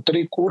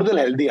ഒത്തിരി കൂടുതൽ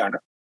ഹെൽത്തിയാണ്.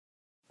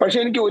 പക്ഷെ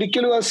എനിക്ക്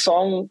ഒരിക്കലും ആ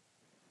സോങ്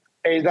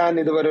എഴുതാൻ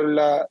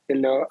ഇതുവരെയുള്ള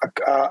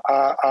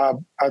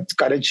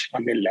കറേജ്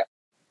വന്നില്ല.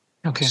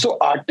 So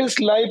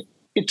artist life,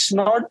 it's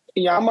not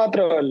ഞാൻ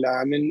മാത്രമല്ല,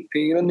 ഐ മീൻ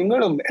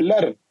നിങ്ങളും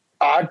എല്ലാവരും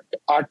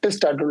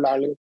ആർട്ടിസ്റ്റ് ആയിട്ടുള്ള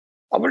ആളുകൾ,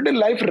 അവരുടെ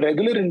ലൈഫ്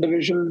റെഗുലർ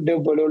ഇൻഡിവിജ്വലിന്റെ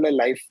പോലെയുള്ള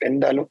ലൈഫ്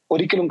എന്തായാലും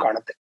ഒരിക്കലും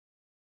കാണത്തില്ല.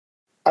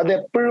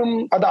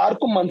 അത്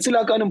ആർക്കും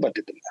മനസ്സിലാക്കാനും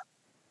പറ്റത്തില്ല.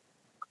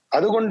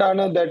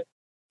 അതുകൊണ്ടാണ് ദാറ്റ്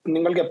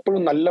നിങ്ങൾക്ക്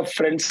എപ്പോഴും നല്ല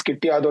ഫ്രണ്ട്സ്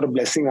കിട്ടിയ അതൊരു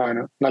ബ്ലെസ്സിങ്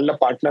ആണ്, നല്ല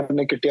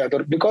പാർട്ട്ണറിനെ കിട്ടിയ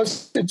അതൊരു, because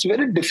it's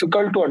very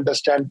difficult to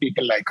understand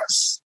people like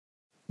us.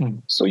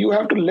 So you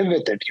have to live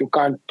with it. You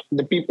can't.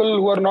 The people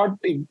who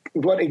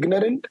are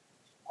ignorant,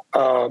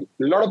 a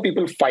lot of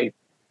people fight.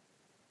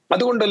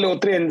 അതുകൊണ്ടല്ലേ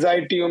ഒത്തിരി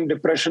എൻസൈറ്റിയും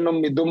ഡിപ്രഷനും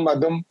ഇതും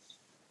അതും.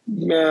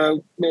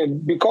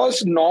 ബിക്കോസ്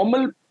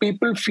നോർമൽ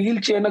പീപ്പിൾ ഫീൽ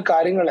ചെയ്യുന്ന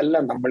കാര്യങ്ങളല്ല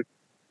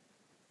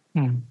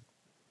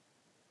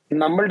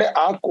നമ്മളുടെ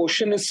ആ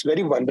question is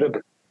very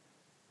vulnerable.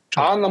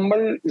 ആ നമ്മൾ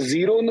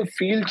സീറോ എന്ന്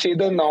ഫീൽ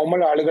ചെയ്ത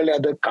നോർമൽ ആളുകളെ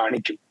അത്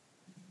കാണിക്കും.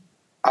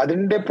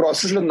 അതിന്റെ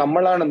പ്രോസസ്സിൽ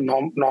നമ്മളാണ്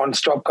നോൺ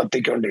സ്റ്റോപ്പ്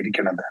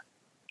കത്തിക്കൊണ്ടിരിക്കുന്നത്.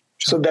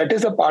 So that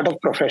is a part of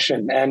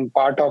profession and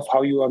part of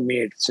how you are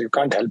made. So you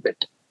can't help it.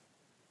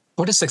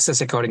 What is success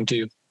according to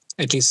you?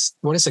 At least,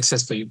 what is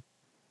success for you?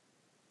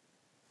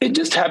 It's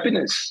just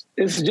happiness.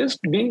 It's just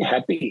being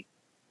happy.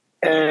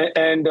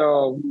 And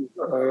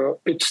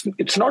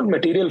it's not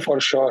material for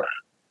sure.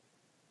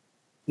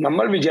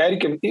 നമ്മൾ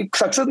വിചാരിക്കും ഈ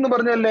success എന്ന്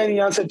പറഞ്ഞല്ലേ,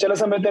 ഞാൻ ചില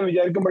സമയത്ത് ഞാൻ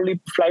വിചാരിക്കുമ്പോൾ ഈ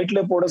ഫ്ലൈറ്റിൽ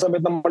പോകുന്ന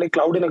സമയത്ത് നമ്മൾ ഈ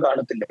ക്ലൗഡിനെ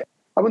കാണത്തില്ലേ,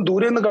 അപ്പം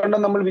ദൂരെ നിന്ന്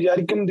കണ്ടാൽ നമ്മൾ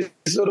വിചാരിക്കും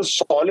ദിസ് ഒരു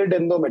സോളിഡ്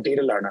എന്തോ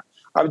മെറ്റീരിയൽ ആണ്,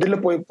 അതിൽ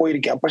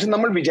പോയിരിക്കാം. പക്ഷെ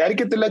നമ്മൾ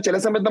വിചാരിക്കത്തില്ല ചില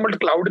സമയത്ത് നമ്മൾ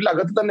ക്ലൗഡിൽ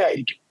അകത്ത് തന്നെ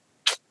ആയിരിക്കും.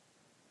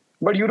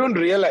 But you don't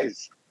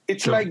realize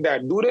it's like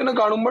that. ദൂരെ നിന്ന്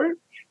കാണുമ്പോൾ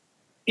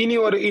ഇനി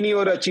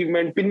ഒരു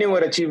അച്ചീവ്മെന്റ്, പിന്നെ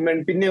ഒരു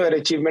അച്ചീവ്മെന്റ്, പിന്നെ ഒരു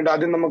അച്ചീവ്മെന്റ്,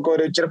 ആദ്യം നമുക്ക്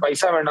ഒരു ഇച്ചിരി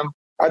പൈസ വേണം,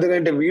 അത്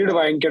കഴിഞ്ഞിട്ട് വീട്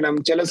വാങ്ങിക്കണം.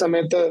 ചില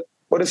സമയത്ത്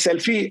ഒരു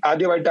സെൽഫി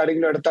ആദ്യമായിട്ട്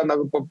ആരെങ്കിലും എടുത്താൽ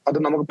അത്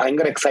നമുക്ക്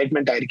ഭയങ്കര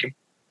എക്സൈറ്റ്മെന്റ് ആയിരിക്കും.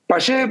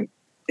 പക്ഷേ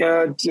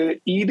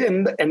ഇത്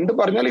എന്ത്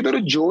പറഞ്ഞാൽ ഇതൊരു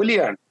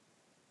ജോലിയാണ്.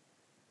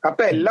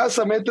 അപ്പൊ എല്ലാ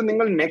സമയത്തും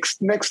നിങ്ങൾ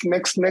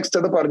നെക്സ്റ്റ്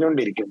അത്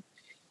പറഞ്ഞുകൊണ്ടിരിക്കും.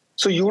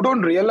 So you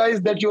don't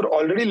realize that you are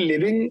already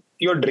living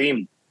your dream.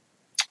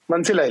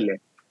 മനസ്സിലായില്ലേ?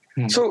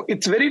 So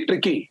it's very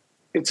tricky.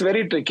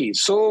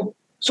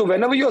 So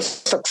whenever you're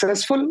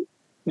successful,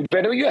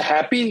 whenever you're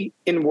happy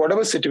in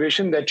whatever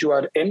situation that you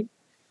are in,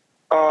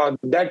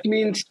 that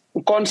means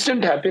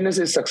constant happiness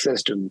is success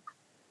to me.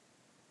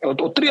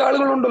 ഒത്തിരി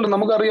ആളുകളുണ്ടല്ലോ,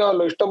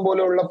 നമുക്കറിയാമല്ലോ, ഇഷ്ടം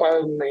പോലെയുള്ള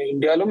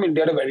ഇന്ത്യയിലും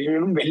ഇന്ത്യയുടെ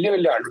വെളിയിലും വലിയ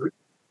വലിയ ആളുകൾ.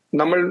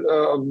 നമ്മൾ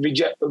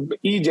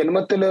ഈ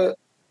ജന്മത്തില്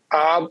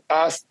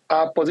ആ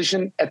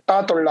പൊസിഷൻ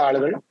എത്താത്തുള്ള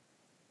ആളുകൾ,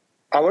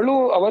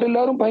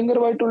 അവരെല്ലാവരും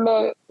ഭയങ്കരമായിട്ടുള്ള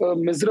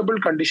മിസറബിൾ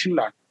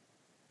കണ്ടീഷനിലാണ്.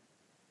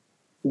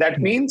 That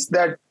means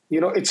that,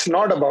 it's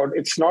not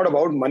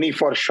about money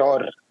for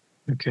sure.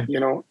 Okay.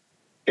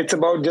 It's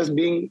about just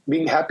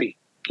being happy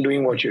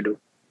doing what you do.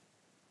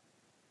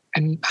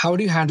 And how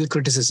do you handle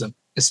criticism,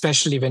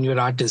 especially when you're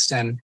an artist,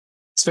 and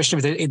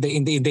especially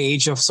in the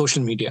age of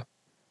social media?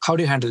 How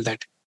do you handle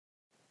that?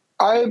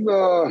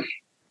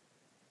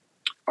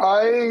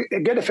 I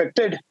get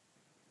affected,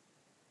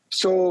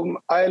 so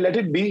I let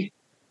it be.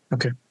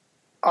 Okay.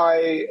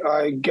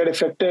 I get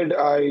affected.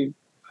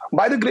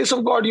 By the grace of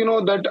God,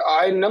 that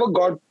I never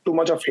got too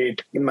much of hate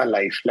in my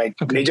life. Like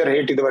major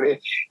hate ഇതുവരെ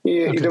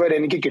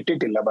എനിക്ക്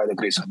കിട്ടിയിട്ടില്ല, by the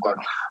grace of God.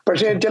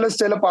 പക്ഷെ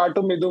ചില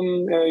പാട്ടും ഇതും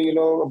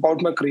about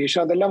my creation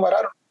അതെല്ലാം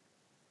വരാറുണ്ട്.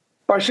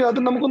 പക്ഷെ അത്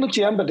നമുക്കൊന്നും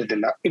ചെയ്യാൻ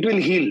പറ്റത്തില്ല. It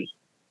will heal.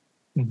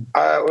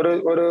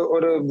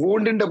 ഒരു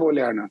വൂണ്ടിന്റെ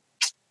പോലെയാണ്.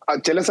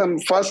 ചില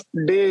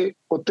ഫസ്റ്റ് ഡേ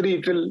ഒത്തിരി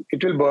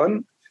it will burn.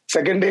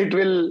 Second day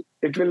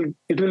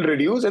it will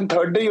reduce, and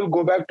third day you'll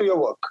go back to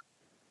your work.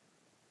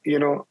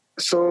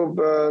 So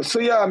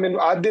yeah, I mean,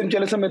 ആദ്യം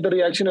ചില സമയത്ത്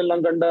റിയാക്ഷൻ എല്ലാം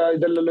കണ്ട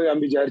ഇതല്ലല്ലോ ഞാൻ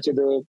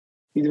വിചാരിച്ചത്,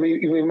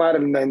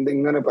 ഇവന്മാരെന്താ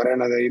ഇങ്ങനെ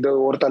പറയണത്, ഇത്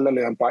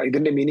ഓർത്തല്ലല്ലോ ഞാൻ,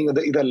 ഇതിന്റെ മീനിങ്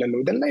ഇതല്ലല്ലോ,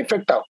 ഇതെല്ലാം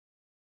ഇഫക്റ്റ് ആവും.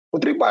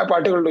 ഒത്തിരി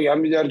പാട്ടുകളുണ്ട് ഞാൻ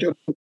വിചാരിച്ചു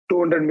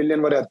 200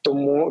 million വരെ എത്തും,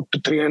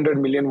 300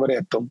 million വരെ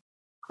എത്തും,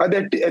 അത്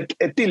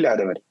എത്തില്ല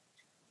അതുവരെ.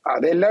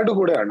 അത് എല്ലാവരുടെ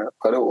കൂടെയാണ്.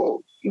 ഒരു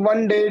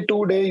 1 day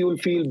 2 day you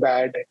will feel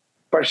bad,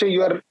 പക്ഷെ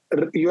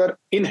your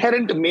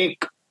inherent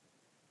make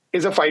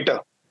is a fighter.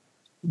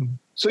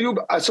 So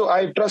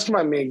I trust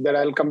my make that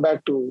I'll come back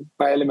to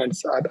my elements.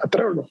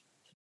 അത്രേ ഉള്ളൂ.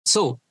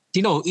 So,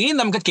 ഇനി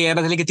നമുക്ക്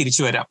കേരളത്തിലേക്ക്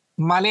തിരിച്ചു വരാം.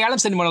 മലയാളം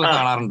സിനിമകൾ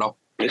കാണാറുണ്ടോ?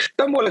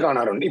 ഇഷ്ടം പോലെ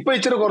കാണാറുണ്ട്. ഇപ്പൊ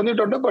ഇച്ചിരി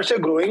കുറഞ്ഞിട്ടുണ്ട്. പക്ഷെ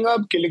growing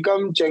up,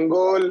 Kilukkam,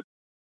 Chenkol,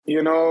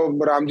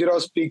 Ramji Rao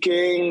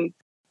speaking,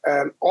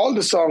 all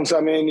the songs.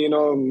 I mean,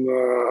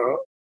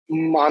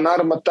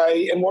 Manar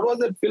Matai, and what was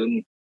that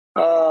film?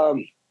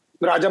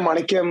 Raja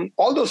Manikyam,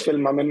 all those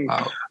films. I mean,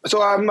 wow.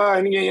 So I'm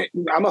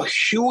a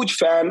huge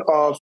fan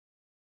of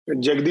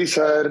Jagdish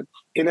sir,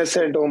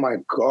 Innocent, oh my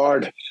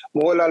God,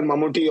 Mohanlal,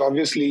 Mammootty,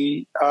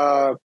 obviously,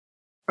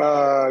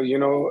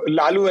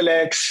 Lalu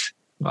Alex,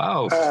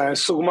 wow,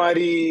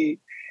 Sukumari,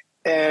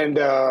 and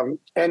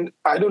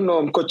I don't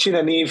know, Cochin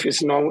Hanif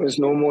is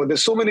no more.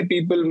 There's so many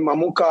people,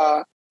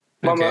 Mamuka,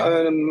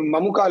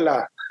 Mamukala,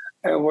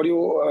 what do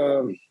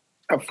you,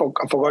 I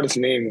forgot his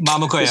name.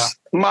 Mamukoya.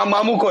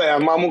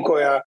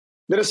 Mamukoya.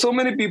 There are so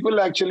many people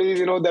actually,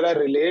 that I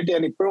relate,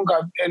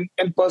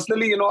 and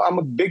personally, I'm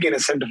a big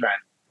Innocent fan.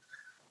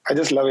 I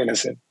just love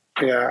Innocent.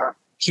 Yeah.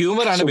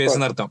 Humour ആണ് base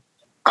എന്നർത്ഥം.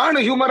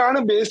 Humour ആണ്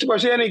based.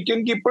 പക്ഷെ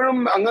എനിക്ക് ഇപ്പോഴും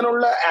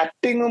അങ്ങനെയുള്ള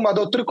ആക്ടിങ്ങും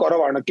അതൊത്തിരി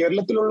കുറവാണ്.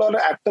 കേരളത്തിലുള്ള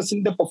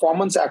ആക്ടേഴ്സിന്റെ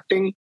performance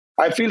acting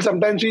I feel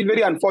sometimes feel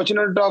very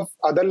unfortunate of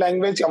other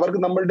language. അവർക്ക്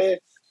നമ്മളുടെ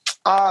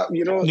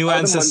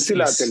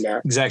മനസ്സിലാത്തില്ല.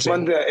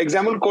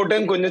 എക്സാമ്പിൾ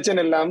കോട്ടയം കുഞ്ഞച്ചൻ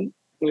എല്ലാം,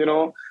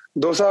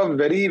 those are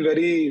very,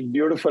 very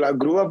beautiful. I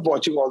grew up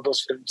watching all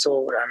those films. So,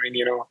 I mean,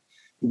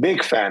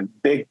 big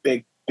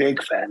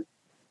fan.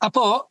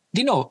 അപ്പോ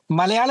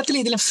മലയാളത്തിൽ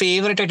ഇതിലെ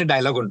ഫേവറേറ്റ് ആയിട്ട്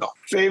ഡയലോഗ് ഉണ്ടോ?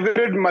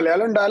 Favourite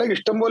Malayalam dialogue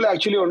ഇഷ്ടംപോലെ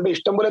actually ഉണ്ട്.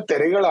 ഇഷ്ടംപോലെ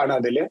തെറികളാണ്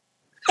അതില്.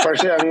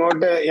 പക്ഷെ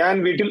അങ്ങോട്ട് ഞാൻ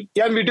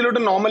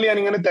വീട്ടിലോട്ട് നോർമലി ഞാൻ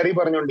ഇങ്ങനെ തെറി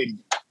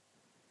പറഞ്ഞുകൊണ്ടിരിക്കും.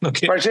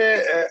 പക്ഷെ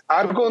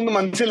ആർക്കും ഒന്നും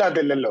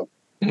മനസ്സിലാത്തില്ലല്ലോ.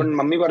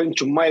 മമ്മി പറയും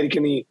ചുമ്മാ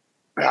ഇരിക്കും, നീ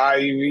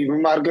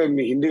ഇവന്മാർക്ക്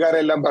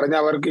ഹിന്ദിക്കാരെല്ലാം പറഞ്ഞ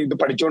അവർക്ക് ഇത്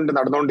പഠിച്ചുകൊണ്ട്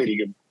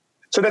നടന്നുകൊണ്ടിരിക്കും.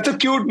 So that's a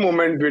cute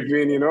moment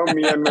between,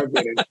 me and my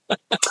parents.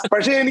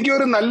 പക്ഷെ എനിക്ക്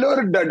ഒരു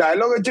നല്ലൊരു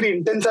ഡയലോഗ്, ഇച്ചിരി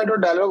ഇന്റൻസ്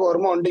ആയിട്ടൊരു ഡയലോഗ്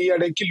ഓർമ്മ ഉണ്ട്. ഈ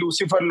ഇടയ്ക്ക്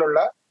ലൂസിഫറിലുള്ള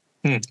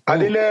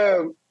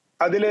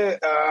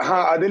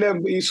അതില്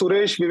ഈ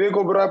സുരേഷ് വിവേക്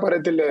ഒബ്രോയ്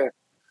പറയത്തില്ലേ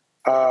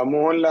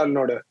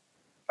മോഹൻലാലിനോട്,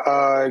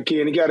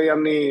 എനിക്കറിയാം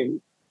നീ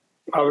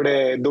അവിടെ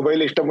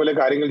ദുബൈയിൽ ഇഷ്ടംപോലെ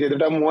കാര്യങ്ങൾ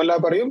ചെയ്തിട്ട്,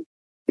 മോഹൻലാൽ പറയും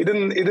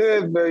ഇത്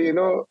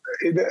യുനോ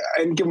ഇത്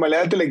എനിക്ക്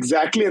മലയാളത്തിൽ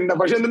എക്സാക്ട്ലി എന്താ,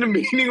 പക്ഷെ അതിന്റെ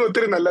മീനിങ്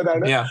ഒത്തിരി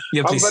നല്ലതാണ്.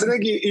 അവൻ പറഞ്ഞ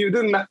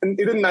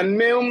ഇത്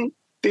നന്മയും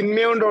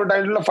തിന്മയും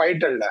ഉണ്ടായിട്ടുള്ള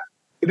ഫൈറ്റ് അല്ല,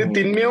 ഇത്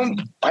തിന്മയും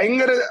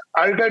ഭയങ്കര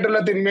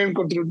ആൾക്കായിട്ടുള്ള തിന്മയും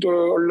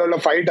ഉള്ള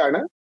ഫൈറ്റ്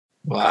ആണ്.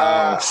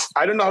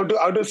 I don't know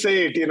how to say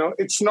it, you know.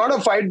 It's not a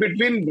fight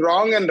between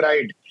wrong and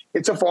right.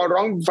 It's a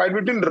fight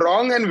between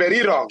wrong and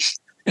very wrong.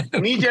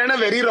 നീ ചെയ്യണ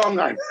വെരി റോങ്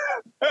ആണ്.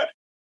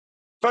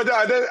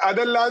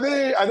 അതല്ലാതെ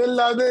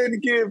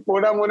എനിക്ക്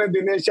പോടാ മോനെ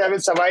ദിനേശ്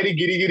സവാരി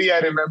ഗിരിഗിരി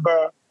I remember.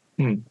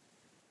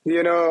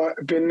 യുനോ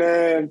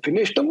പിന്നെ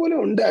ഇഷ്ടംപോലെ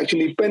ഉണ്ട്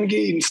ആക്ച്വലി. ഇപ്പൊ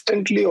എനിക്ക്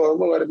ഇൻസ്റ്റന്റ്ലി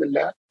ഓർമ്മ വരുന്നില്ല.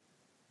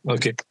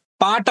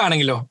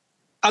 പാട്ടാണെങ്കിലോ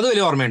അത്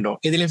വലിയ ഓർമ്മയുണ്ടോ?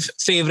 ഇതിൽ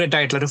ഫേവറേറ്റ്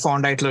ആയിട്ടുള്ള ഒരു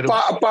ഫോണ്ട് ആയിട്ടുള്ള ഒരു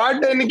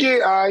പാട്ട് എനിക്ക്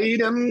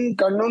 1000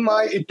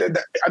 കണ്ണുമായി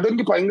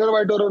അതെനിക്ക്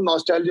ഭയങ്കരമായിട്ട് ഒരു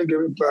നോസ്റ്റാൾജിയ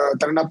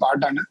തരുന്ന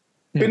പാട്ടാണ്.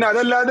 പിന്നെ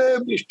അതല്ലാതെ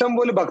ഇഷ്ടം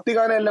പോലെ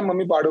ഭക്തിഗാനെല്ലാം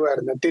മമ്മി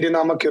പാടുമായിരുന്നു.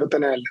 തിരുനാമ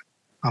കീർത്തനമെല്ലാം.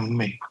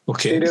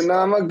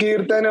 തിരുനാമ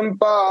കീർത്തനം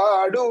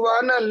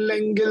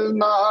പാടുവാനല്ലെങ്കിൽ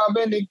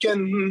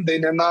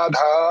നാവെനിക്കെന്തിന് നാഥ,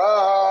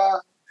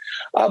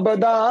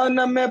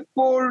 അപദാനം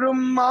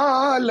എപ്പോഴും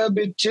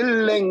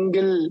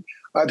ആലപിച്ചില്ലെങ്കിൽ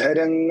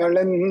അധരങ്ങൾ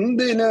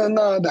എന്തിന്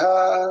നാഥ,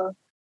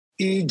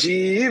 ഈ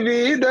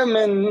ജീവിതം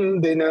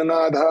എന്തിന്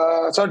നാഥ.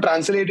 So I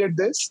translated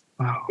this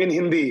in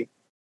Hindi.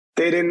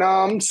 तेरे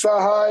नाम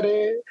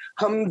सहारे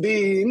हम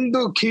दीन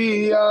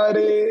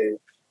दुखियारे,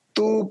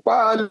 तू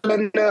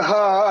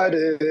पालनहार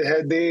है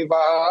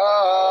देवा,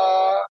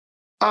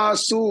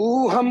 आंसू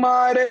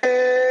हमारे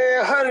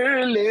हर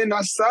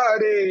लेना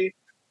सारे,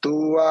 तू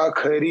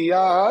आखिरी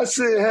आस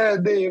है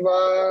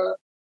देवा,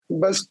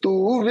 बस तू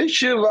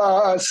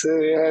विश्वास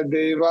है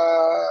देवा.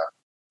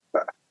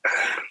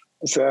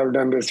 So I've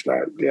done this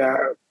part, yeah.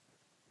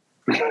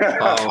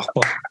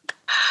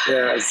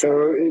 Yeah, so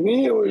ഇനി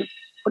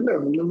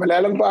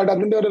മലയാളം പാട്ട്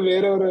അതിന്റെ ഒരു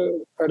വേറെ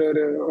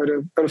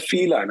ഒരു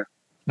ഫീലാണ്.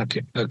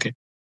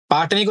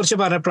 പാട്ടിനെ കുറിച്ച്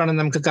പറഞ്ഞപ്പോഴാണ്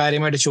നമുക്ക്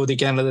കാര്യമായിട്ട്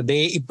ചോദിക്കാനുള്ളത്.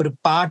 ഇപ്പൊ ഒരു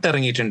പാട്ട്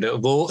ഇറങ്ങിയിട്ടുണ്ട്,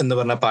 വോ എന്ന്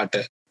പറഞ്ഞ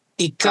പാട്ട്.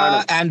 ഇക്ക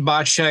ആൻഡ്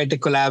ബാദ്ഷാ ആയിട്ട്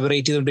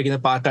കൊളാബറേറ്റ് ചെയ്തുകൊണ്ടിരിക്കുന്ന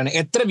പാട്ടാണ്.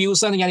 എത്ര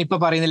വ്യൂസ് ആണ് ഞാൻ ഇപ്പൊ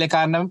പറയുന്നില്ല,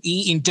 കാരണം ഈ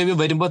ഇന്റർവ്യൂ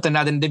വരുമ്പോൾ തന്നെ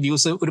അതിന്റെ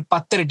വ്യൂസ് ഒരു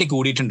 10 ഇരട്ടി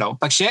കൂടിയിട്ടുണ്ടാവും.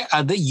 പക്ഷെ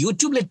അത്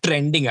യൂട്യൂബിലെ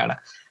ട്രെൻഡിങ് ആണ്.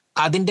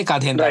 അതിന്റെ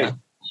കഥ എന്താണ്?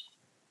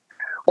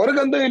 ഒരു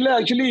ഗന്ധമില്ല.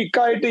 ആക്ച്വലി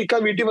ഇക്ക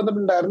വീട്ടിൽ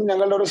വന്നിട്ടുണ്ടായിരുന്നു,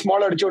 ഞങ്ങളുടെ ഒരു സ്മോൾ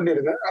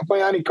അടിച്ചുകൊണ്ടിരുന്നത്. അപ്പൊ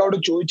ഞാൻ ഇക്കോട്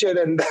ചോദിച്ചത്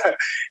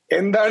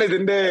എന്താണ്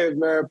ഇതിന്റെ,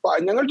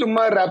 ഞങ്ങൾ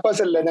ചുമ്മാ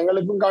റാപ്പേഴ്സ് അല്ല,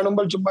 ഞങ്ങളിപ്പം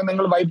കാണുമ്പോൾ ചുമ്മാ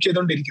ഞങ്ങൾ വൈബ്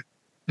ചെയ്തോണ്ടിരിക്കും.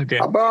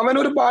 അപ്പൊ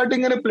അവനൊരു പാട്ട്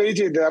ഇങ്ങനെ പ്ലേ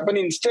ചെയ്ത്, അപ്പൊ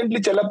ഇൻസ്റ്റന്റ്ലി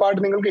ചില പാട്ട്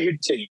നിങ്ങൾക്ക്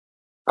ഹിറ്റ് ചെയ്യും.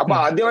 അപ്പൊ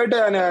ആദ്യമായിട്ട്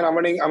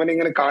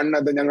അവനിങ്ങനെ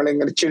കാണുന്നത്, ഞങ്ങൾ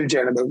ഇങ്ങനെ ചിൽ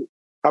ചെയ്യണത്.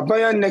 അപ്പൊ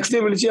ഞാൻ നെക്സ്റ്റ്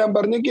ഡേ വിളിച്ച് ഞാൻ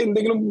പറഞ്ഞു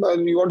എന്തെങ്കിലും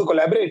യു വാണ്ട് ടു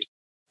കൊളാബറേറ്റ്.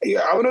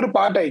 അവനൊരു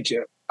പാട്ട്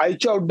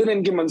അയച്ച ഉടനെ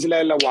എനിക്ക്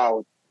മനസ്സിലായില്ല, വാവ്.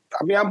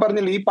 അപ്പൊ ഞാൻ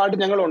പറഞ്ഞില്ല, ഈ പാട്ട്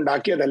ഞങ്ങൾ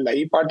ഉണ്ടാക്കിയതല്ല,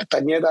 ഈ പാട്ട്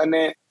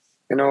തന്നെ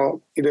യുനോ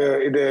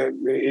ഇത്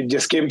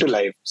just came to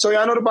life. So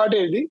ഞാനൊരു പാട്ട്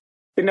എഴുതി.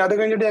 പിന്നെ അത്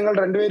കഴിഞ്ഞിട്ട് ഞങ്ങൾ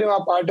രണ്ടുപേരും ആ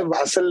പാട്ട്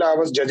ഹസൽ, I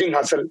was judging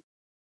ഹസൽ,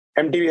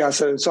 MTV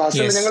ഹസൽ. So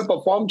ഹസൽ ഞങ്ങൾ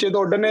പെർഫോം ചെയ്ത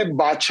ഉടനെ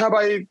ബാദ്ഷാ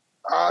ഭായി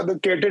അത്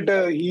കേട്ടിട്ട്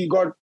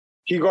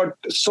he got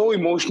so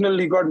emotional,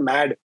 he got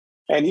mad,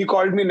 and he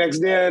called me next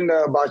day and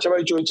Badshah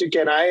Bhai ചോദിച്ചു,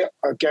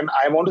 can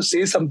I want to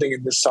say something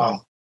in this song.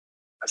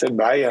 I said,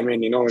 bhai, I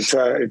mean, you know,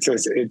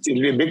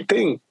 it'll be a big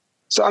thing.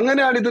 So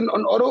അങ്ങനെയാണ് ഇത്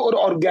ഒരു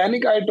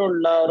organic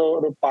ആയിട്ടുള്ള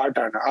ഒരു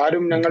പാട്ടാണ്.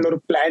 ആരും ഞങ്ങൾ ഒരു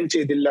പ്ലാൻ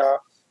ചെയ്തില്ല,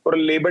 ഒരു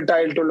ലേബർഡ്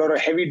ആയിട്ടുള്ള ഒരു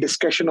ഹെവി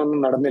ഡിസ്കഷൻ ഒന്നും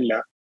നടന്നില്ല.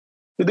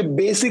 ഇത്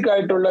ബേസിക്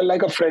ആയിട്ടുള്ള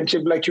like A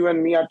friendship, like you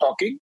and me are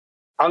talking,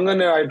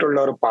 അങ്ങനെ ആയിട്ടുള്ള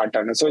ഒരു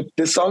പാട്ടാണ്. So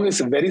this song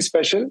is very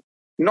special,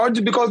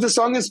 not because this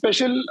song is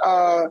special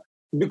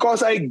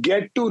because I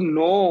get to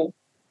know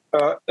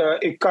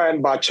Ikka and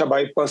Badshah Bhai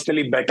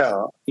personally better,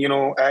 you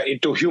know,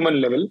 to human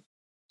level.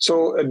 So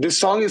this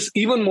song is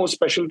even more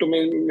special to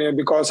me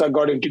because I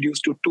got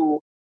introduced to two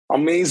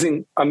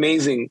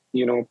amazing,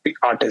 you know,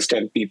 artists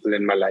and people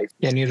in my life.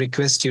 Can you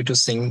request you to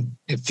sing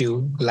a few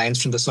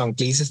lines from the song,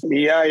 please?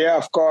 Yeah,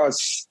 of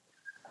course.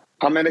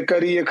 मैंने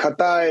करी ये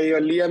खता है,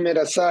 लिया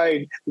मेरा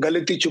side,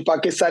 गलती छुपा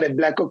के सारे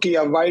ब्लैकों की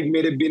अवॉइड,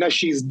 मेरे बिना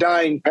शी इज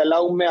डाइंग,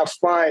 फैलाऊं मैं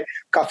अफवाहें,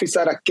 काफी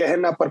सारा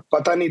कहना पर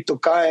पता नहीं तो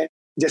का है,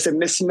 जैसे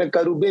मिस में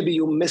करूं बेबी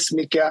यू मिस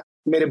में क्या,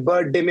 मेरे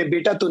बर्थडे में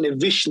बेटा तूने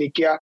विश नहीं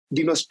किया,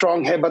 दिनो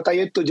स्ट्रॉन्ग है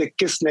बताइए तुझे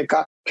किसने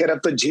कहा, खैर अब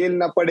तो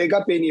झेलना पड़ेगा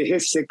पेन ये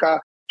हिस्से का,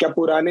 क्या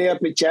पुराने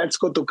अपने चैट्स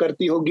को तू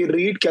करती होगी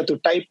रीड, क्या तू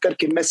टाइप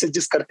करके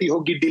मैसेजेस करती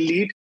होगी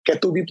डिलीट, क्या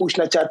तू भी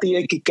पूछना चाहती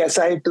है कि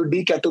कैसा है तू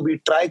डी, क्या तू भी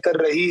ट्राई कर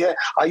रही है,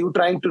 are you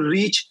trying to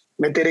reach,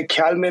 मैं तेरे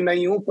ख्याल में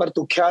नहीं हूं पर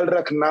तू ख्याल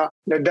रखना,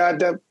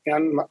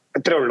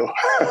 अത്രേ ഉള്ളൂ.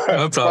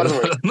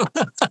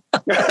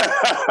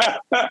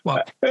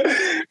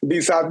 डी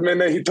साथ में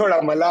नहीं थोड़ा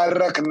मलाल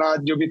रखना,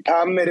 जो भी था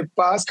मेरे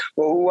पास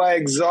वो हुआ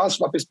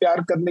एग्जॉस्ट, वापस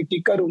प्यार करने की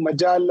करूं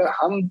मजाल,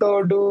 हम तो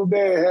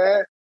डूबे हैं.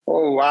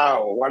 Oh wow,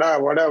 what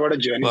a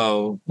journey.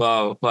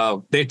 Wow.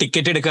 They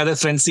ticket എടുക്കാതെ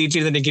ഫ്രണ്ട് സീറ്റിൽ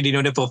ഇരുന്ന്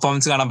ഡിനോയുടെ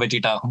പെർഫോമൻസ് കാണാൻ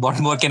പറ്റിയിട്ടാ. What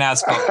more can I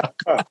ask for?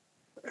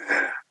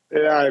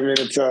 Yeah, I mean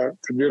it's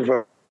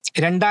beautiful.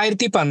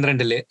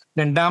 2012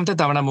 രണ്ടാമത്തെ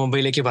തവണ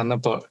മുംബൈയിലേക്ക്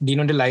വന്നപ്പോൾ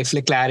ഡിനോന്റെ ലൈഫിൽ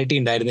ക്ലാരിറ്റി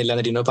ഉണ്ടായിരുന്നില്ല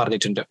എന്ന് ഡിനോ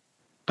പറഞ്ഞിട്ടുണ്ട്.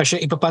 പക്ഷെ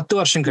ഇപ്പൊ 10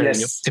 വർഷം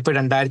കഴിഞ്ഞു. ഇപ്പൊ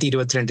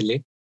 2022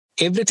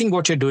 everything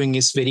what you're doing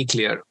is very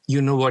clear.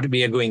 You know what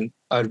we are going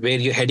or where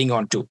you're heading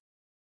on to.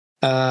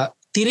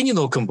 തിരിഞ്ഞു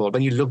നോക്കുമ്പോൾ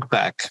when you look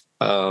back,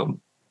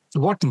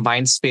 what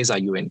mind space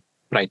are you in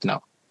right now?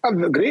 I'm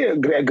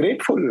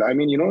grateful. I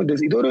mean,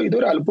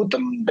 ഇതൊരു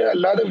അത്ഭുതം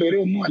അല്ലാതെ വേറെ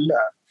ഒന്നും അല്ല.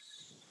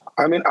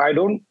 I mean, I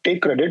don't take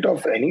credit of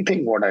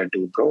anything what I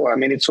do, bro. I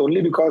mean, it's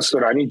only because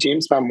Rani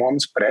James, my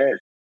mom's prayer.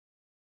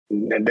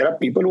 There are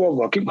people who are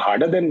working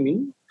harder than me.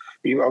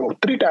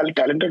 ഒത്തിരി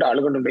talented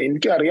ആളുകളുണ്ട്.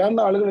 എനിക്ക് അറിയാവുന്ന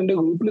ആളുകൾ എന്റെ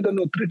ഗ്രൂപ്പിൽ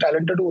തന്നെ ഒത്തിരി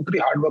talented, ഒത്തിരി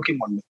ഹാർഡ്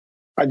വർക്കിംഗ് ഉണ്ട്.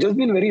 I just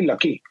been very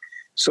lucky.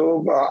 So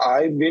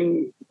I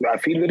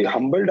feel very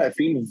humbled. I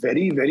feel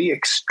very, very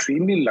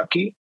extremely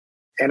lucky.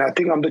 And I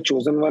think I'm the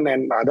chosen one.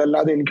 And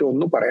അതല്ലാതെ എനിക്ക്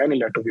ഒന്നും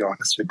പറയാനില്ല, to be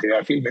honest with you.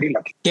 I feel very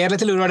lucky.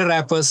 കേരളത്തിൽ ഒരുപാട്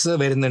wrappers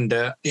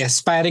വരുന്നുണ്ട്,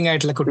 എസ്പയറിംഗ്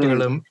ആയിട്ടുള്ള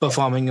കുട്ടികളും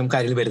പെർഫോമിംഗും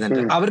കാര്യങ്ങൾ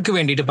വരുന്നുണ്ട്. അവർക്ക്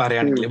വേണ്ടിയിട്ട്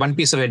പറയുകയാണെങ്കിൽ one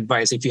piece of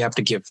advice if you have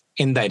to give,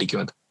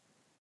 എന്തായിരിക്കും അത്?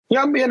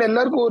 ഞാൻ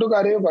എല്ലാവർക്കും ഒരു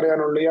കാര്യമേ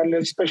പറയാനുള്ളൂ.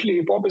 Especially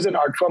hip hop is an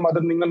art form. അത്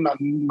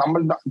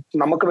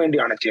നമുക്ക്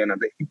വേണ്ടിയാണ്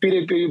ചെയ്യുന്നത്.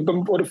 ഇപ്പം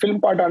ഒരു ഫിലിം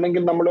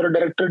പാട്ടാണെങ്കിൽ നമ്മളൊരു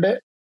ഡയറക്ടറുടെ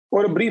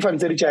ഒരു ബ്രീഫ്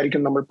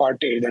അനുസരിച്ചായിരിക്കും നമ്മൾ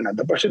പാട്ട്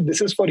എഴുതേണ്ടത്. പക്ഷെ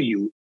this is for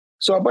you.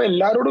 So അപ്പൊ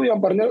എല്ലാവരോടും ഞാൻ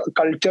പറഞ്ഞ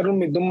കൾച്ചറും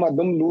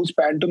അതും ലൂസ്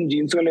പാന്റും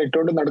ജീൻസും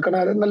ഇട്ടുകൊണ്ട് നടക്കുന്ന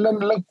നല്ല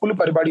നല്ല കൂൾ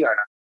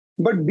പരിപാടിയാണ്.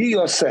 But be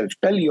yourself,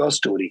 tell your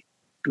story,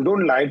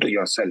 don't lie to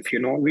yourself.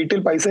 വീട്ടിൽ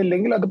പൈസ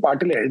ഇല്ലെങ്കിൽ അത്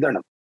പാട്ടിൽ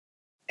എഴുതണം.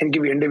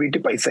 എനിക്ക് വേണ്ട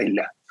വീട്ടിൽ പൈസ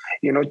ഇല്ല.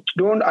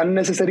 Don't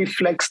unnecessarily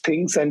flex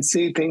things and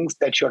say things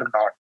that you're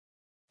not.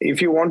 If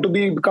you want to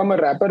become a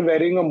rapper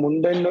wearing a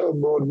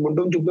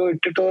mundum jubba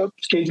ittittu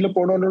stage la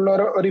podanulla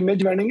or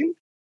image venengil,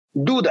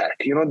 do that.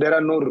 There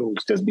are no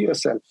rules. Just be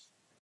yourself.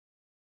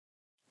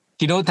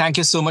 Thank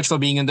you so much for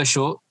being in the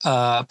show.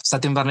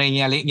 സത്യം പറഞ്ഞു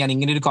കഴിഞ്ഞാൽ ഞാൻ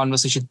ഇങ്ങനെ ഒരു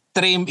conversation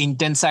ഇത്രയും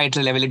intense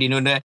ആയിട്ടുള്ള ലെവലിൽ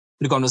ഡിനോന്റെ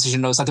ഒരു കോൺവെർസേഷൻ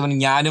ഉണ്ടാവും. സത്യം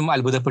പറഞ്ഞാൽ ഞാനും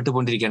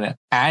അത്ഭുതപ്പെട്ടുകൊണ്ടിരിക്കുകയാണ്.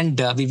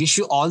 And we wish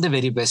you all the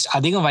very best.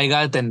 അധികം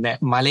വൈകാതെ തന്നെ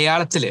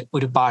മലയാളത്തിൽ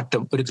ഒരു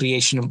പാട്ടും ഒരു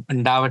ക്രിയേഷനും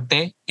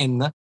ഉണ്ടാവട്ടെ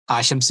എന്ന്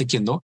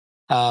ആശംസിക്കുന്നു.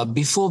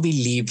 Before we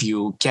leave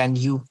you, can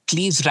you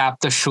please wrap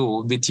the show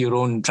with your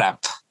own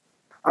rap?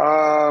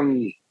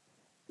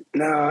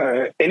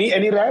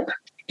 Any rap?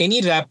 Any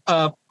rap?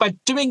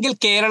 പറ്റുമെങ്കിൽ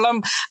Keralam,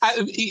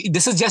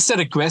 this is just a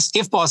request,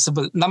 if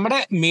possible. നമ്മുടെ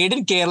മേഡ്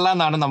ഇൻ കേരള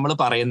എന്നാണ് നമ്മൾ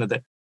പറയുന്നത്.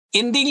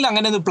 എന്തെങ്കിലും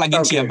അങ്ങനെ ഒന്ന് പ്ലഗ്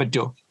ഇൻ ചെയ്യാൻ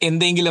പറ്റുമോ?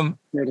 എന്തെങ്കിലും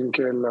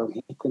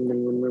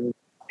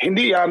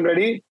ഹിന്ദി? I am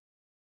ready.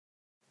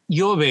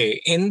 യോ വേ,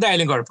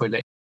 എന്തായാലും കുഴപ്പമില്ല.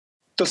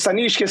 तो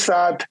सनीश के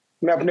साथ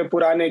मैं अपने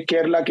पुराने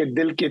केरला के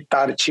दिल के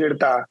तार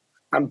छेड़ता.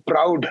 I'm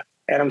proud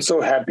and I'm so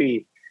happy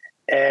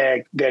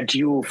that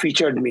you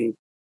featured me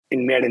in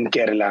Made in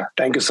Kerala.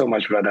 Thank you so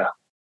much, brother.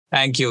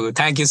 Thank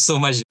you so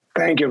much.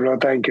 Thank you, bro.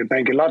 Thank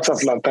you. Lots of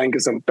love. Thank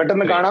you so much.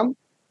 പെട്ടെന്ന് കാണാം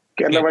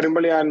കേരള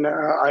വരുമ്പോൾ.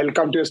 I'll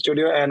come to your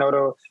studio and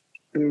our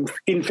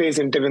in-face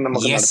interview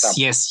നമുക്ക് നടത്താം.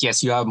 Yes,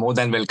 you are more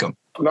than welcome.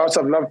 Lots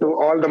of love to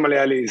all the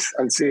Malayalis.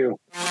 I'll see you.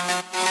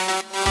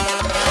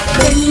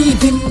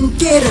 Made in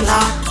Kerala,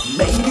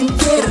 made in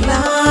Kerala.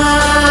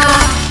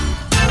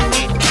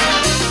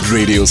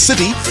 Radio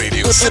City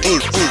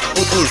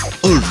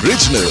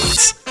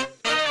Originals.